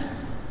enforce them.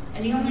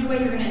 And the only way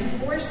you're going to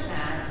enforce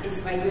that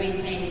is by doing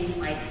things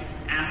like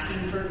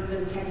asking for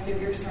the text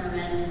of your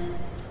sermon,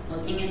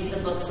 looking into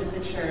the books of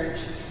the church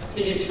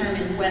to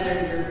determine whether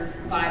you're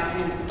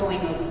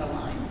going over the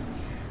line.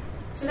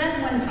 So that's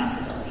one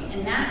possibility.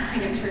 And that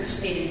kind of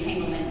church-state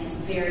entanglement is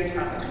very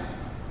troubling.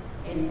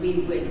 And we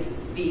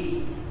would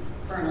be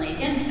firmly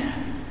against that.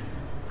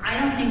 I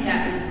don't think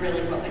that was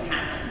really what would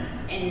happen.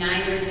 And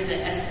neither do the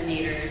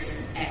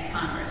estimators at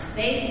Congress.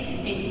 They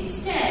think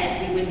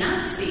instead we would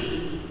not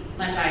see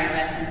much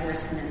IRS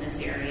enforcement in this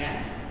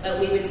area, but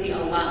we would see a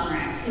lot more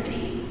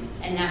activity.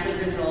 And that would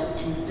result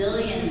in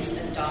billions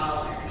of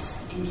dollars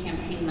in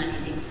campaign money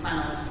being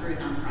funneled through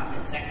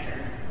nonprofit sector,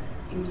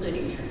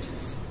 including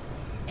churches.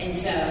 And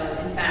so,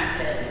 in fact,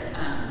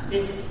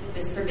 this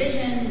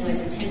provision was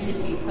attempted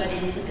to be put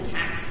into the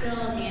tax bill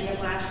at the end of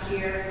last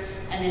year,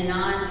 and the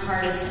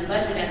nonpartisan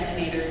budget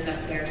estimators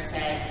up there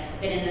said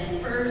that in the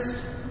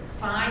first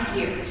 5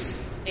 years,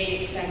 they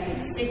expected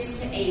 $6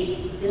 to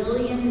 $8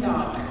 billion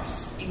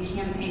in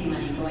campaign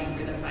money going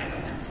through the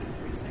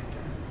 501c3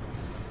 sector.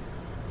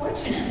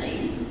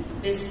 Fortunately,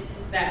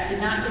 that did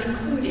not get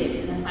included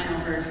in the final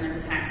version of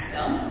the tax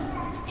bill,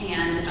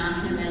 and the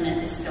Johnson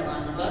Amendment is still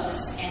on the books,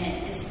 and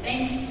it is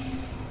thanks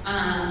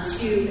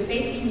to the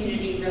faith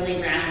community really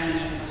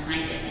rallying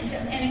behind it.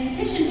 And in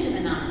addition to the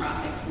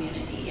nonprofit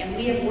community, and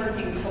we have worked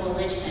in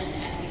coalition,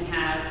 as we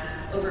have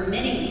over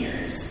many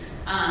years,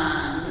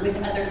 with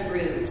other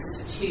groups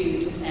to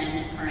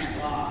defend current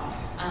law.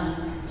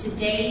 To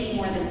date,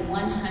 more than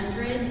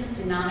 100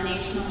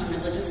 denominational and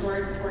religious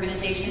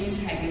organizations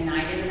have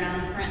united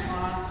around current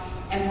law,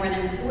 and more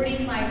than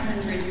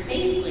 4,500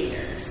 faith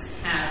leaders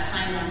have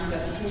signed on to a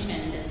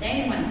petition that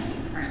they want to keep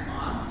current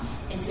law.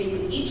 And so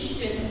you each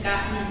should have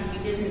gotten it, if you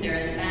didn't, there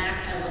in the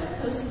back, a little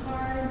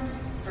postcard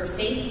for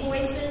Faith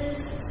Voices.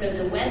 So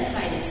the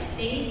website is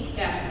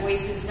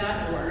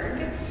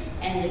faith-voices.org,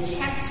 and the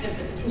text of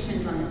the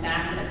petition's on the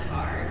back of the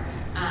card.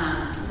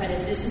 But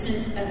if this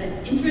isn't of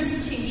an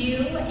interest to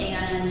you,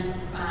 and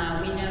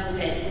we know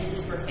that this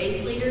is for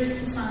faith leaders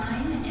to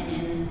sign, and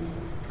in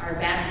our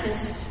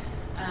Baptist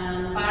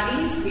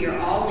bodies, we are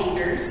all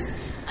leaders,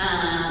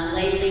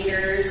 lay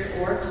leaders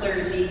or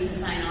clergy can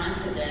sign on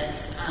to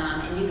this,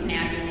 and you can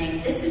add your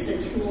name. This is a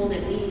tool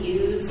that we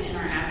use in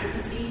our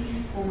advocacy.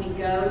 When we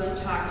go to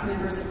talk to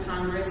members of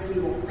Congress, we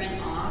will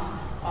print off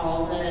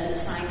all the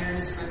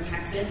signers from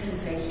Texas and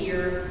say,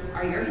 here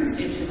are your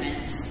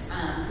constituents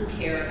who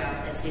care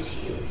about this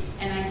issue.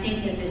 And I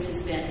think that this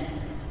has been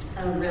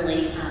a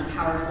really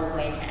powerful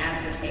way to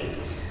advocate.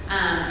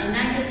 And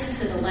that gets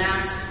to the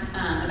last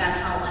about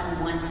how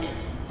unwanted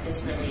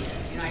this really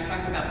is. You know, I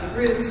talked about the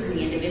groups and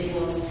the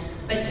individuals,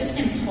 but just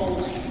in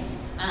polling,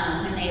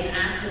 when they have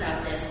asked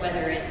about this,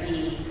 whether it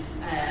be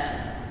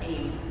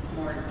a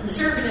more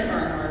conservative or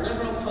a more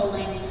liberal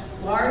polling,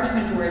 large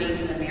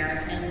majorities of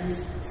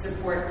Americans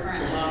support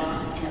current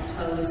law and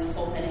oppose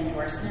pulpit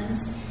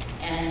endorsements.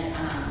 And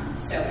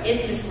so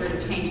if this were to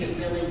change, it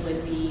really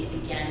would be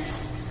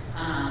against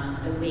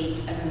the weight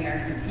of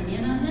American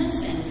opinion on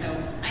this. And so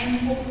I'm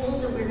hopeful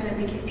that we're going to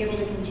be able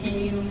to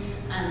continue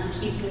to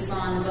keep this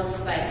on the books,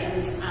 but it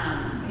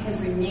has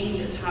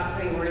remained a top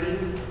priority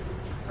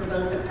for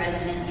both the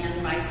president and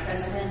the vice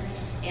president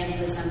and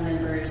for some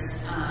members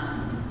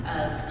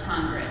of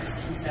Congress.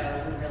 And so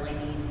we really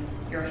need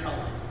your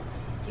help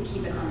to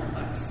keep it on the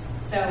books.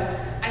 So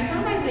I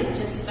thought I would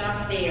just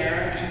stop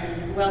there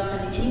and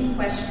welcome any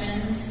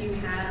questions you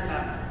have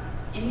about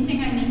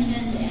anything I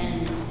mentioned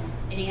and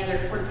any other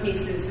court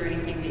cases or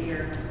anything that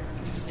you're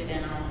interested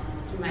in. I'll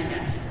do my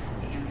best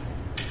to answer.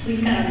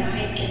 We've got a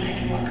mic, and I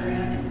can walk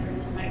around and bring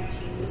the mic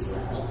to you as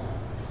well.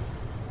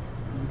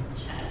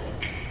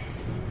 Chadwick.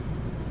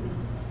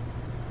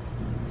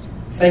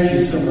 Thank you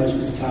so much,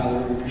 Ms.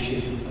 Tyler. We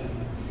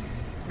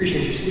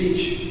appreciate your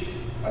speech.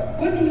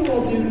 What do you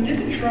all do?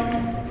 Didn't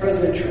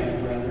President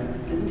Trump,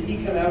 didn't he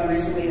come out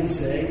recently and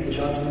say the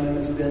Johnson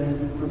Amendment's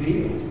been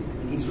repealed? I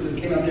mean, he sort of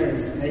came out there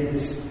and made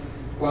this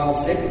wild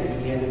statement that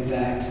he had, in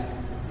fact,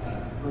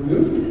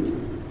 removed it.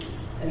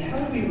 And how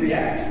do we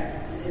react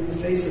in the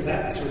face of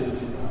that sort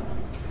of,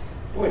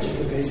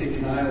 just a basic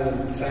denial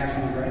of the facts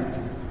on the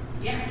ground?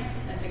 Yeah,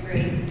 that's a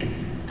great.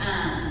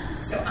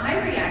 So I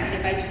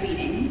reacted by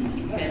tweeting,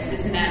 because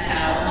isn't that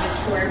how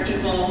mature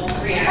people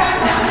react?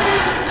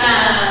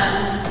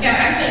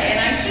 Actually, and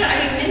I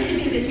meant to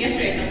do this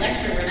yesterday at the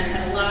lecture when I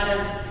had a lot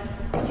of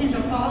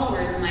potential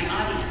followers in my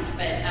audience,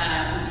 but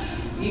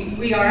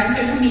we are on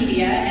social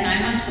media, and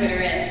I'm on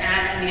Twitter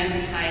at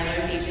Amanda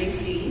Tyler,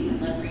 BJC.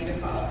 I'd love for you to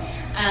follow.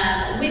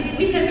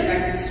 We set the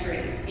record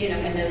straight,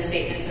 when those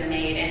statements are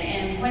made,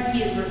 and what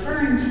he is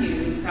referring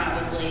to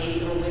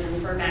probably, or would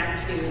refer back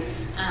to,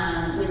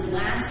 was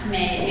last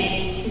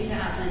May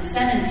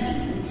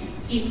 2017,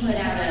 he put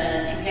out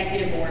an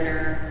executive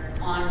order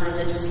on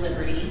religious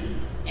liberty,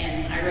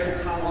 and I wrote a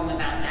column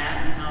about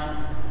that and how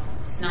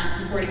it's not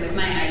comporting with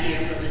my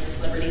idea of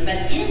religious liberty,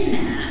 but in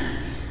that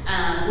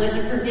was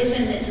a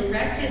provision that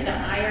directed the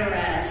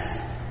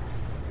IRS,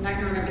 I'm not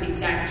going to remember the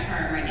exact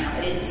term right now,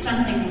 but it's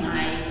something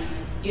like,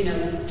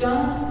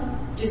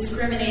 don't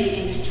discriminate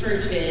against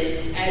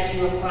churches as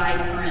you apply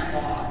current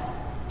law.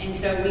 And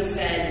so we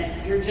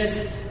said,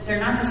 they're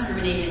not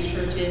discriminating against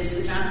churches.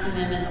 The Johnson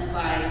Amendment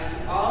applies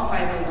to all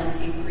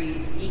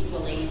 501c3s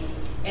equally.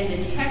 And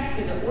the text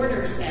of the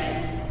order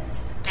said,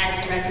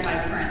 as directed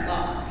by current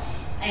law.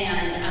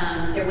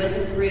 And there was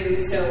a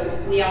group, so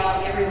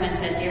everyone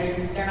said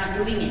they're not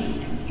doing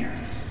anything here.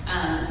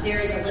 There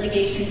is a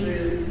litigation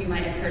group you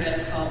might have heard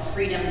of called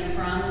Freedom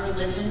from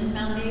Religion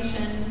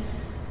Foundation.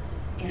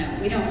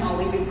 We don't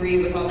always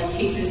agree with all the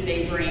cases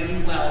they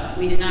bring. Well,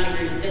 we did not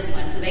agree with this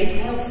one. So they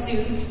filed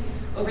suit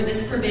over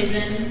this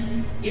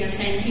provision,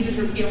 saying he was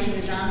repealing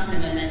the Johnson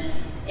Amendment.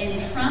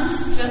 And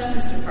Trump's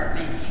Justice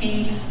Department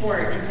came to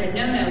court and said,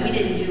 no, we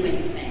didn't do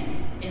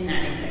anything in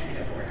that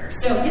executive order.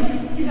 So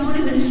his own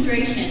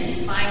administration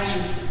is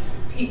filing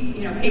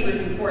papers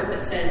in court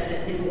that says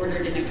that his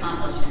order didn't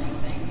accomplish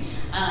anything.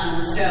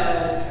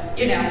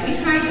 We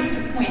try just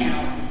to point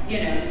out,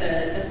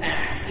 the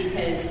facts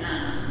because,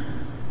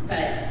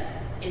 but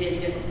it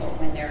is difficult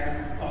when there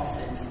are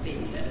falsehoods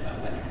being said about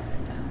what has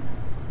been done.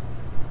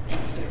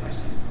 Thanks for the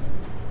question.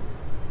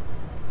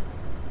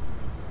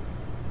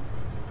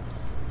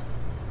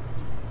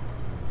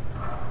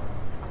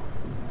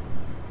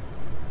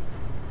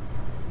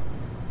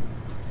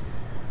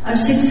 I've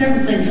seen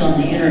several things on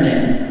the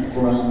internet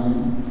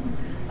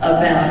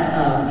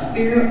about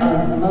fear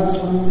of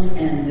Muslims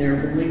and their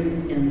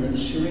belief in the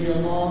Sharia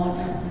law.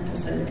 I think I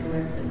said it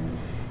correctly.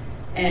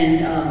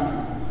 And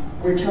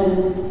we're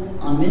told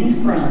on many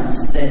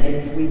fronts that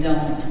if we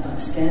don't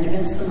stand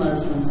against the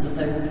Muslims, that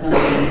they will come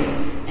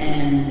in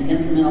and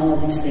implement all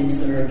of these things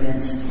that are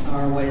against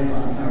our way of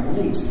life, our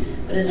beliefs.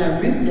 But as I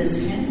read this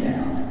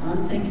handout,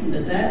 I'm thinking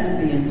that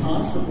would be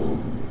impossible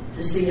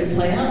to see it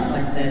play out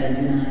like that in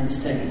the United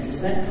States.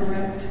 Is that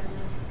correct?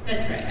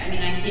 That's right.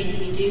 I think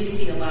we do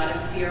see a lot of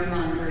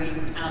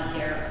fear-mongering out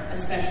there,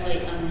 especially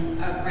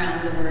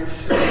around the word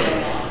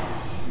Sharia law.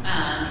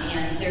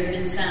 And there have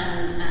been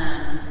some,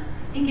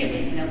 I think it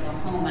was in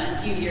Oklahoma a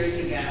few years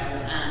ago,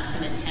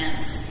 some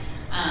attempts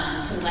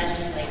to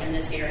legislate in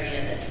this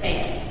area that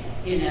failed,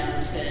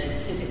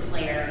 to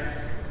declare,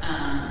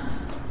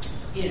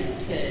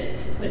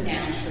 to put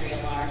down Sharia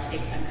law or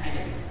take some kind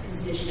of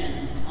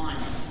position on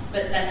it.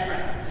 But that's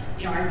right.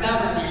 Our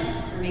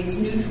government remains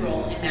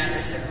neutral in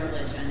matters of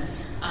religion,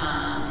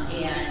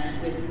 and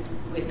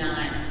would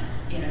not,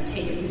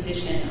 take a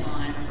position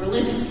on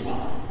religious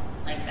law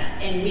like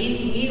that. And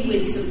we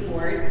would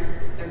support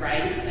the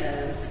right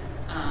of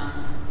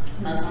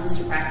Muslims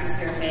to practice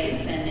their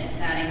faith, and if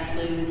that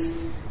includes,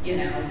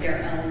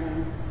 their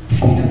own,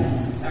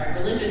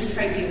 religious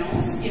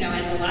tribunals,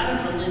 as a lot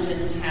of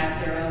religions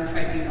have their own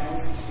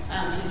tribunals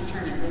to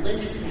determine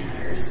religious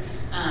matters.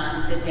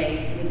 That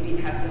they would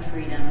have the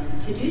freedom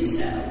to do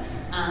so.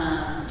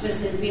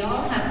 Just as we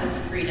all have the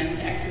freedom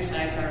to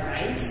exercise our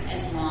rights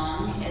as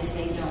long as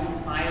they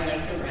don't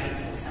violate the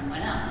rights of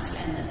someone else.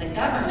 And that the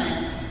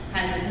government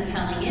has a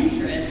compelling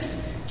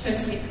interest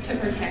to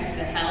protect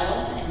the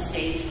health and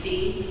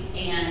safety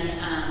and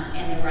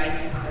the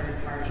rights of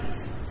third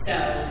parties.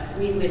 So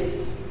we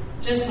would,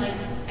 just like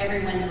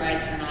everyone's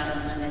rights are not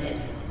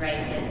unlimited,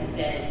 right,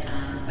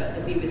 but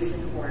that we would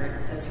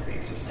support those free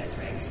exercise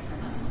rights for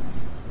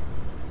Muslims.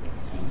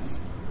 Thanks.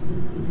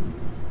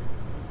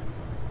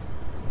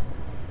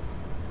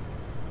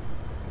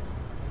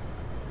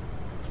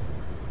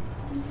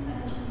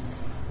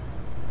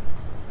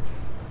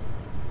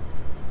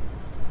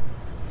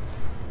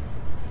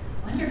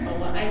 Wonderful.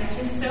 Well, I've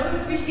just so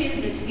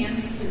appreciated the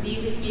chance to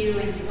be with you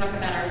and to talk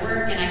about our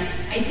work. And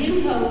I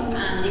do hope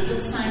that you'll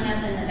sign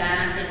up in the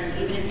back. And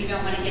even if you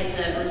don't want to get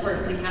the report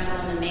from the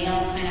Capitol in the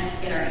mail, sign up to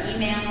get our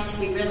emails.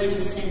 We really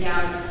just send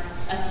out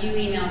a few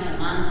emails a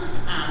month.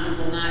 We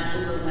will not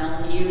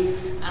overwhelm you,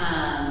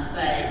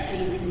 but so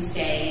you can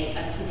stay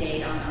up to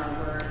date on our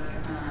work.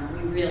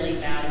 We really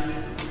value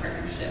the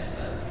partnership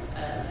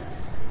of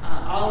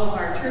all of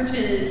our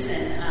churches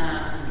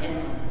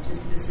and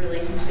just this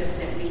relationship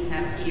that we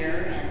have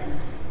here.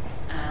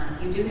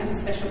 And you do have a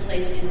special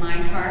place in my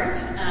heart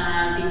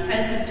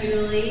because of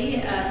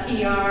Julie,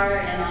 PR,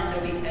 and also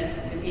because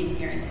of being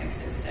here in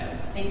Texas. So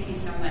thank you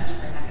so much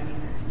for having me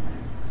here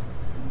tonight.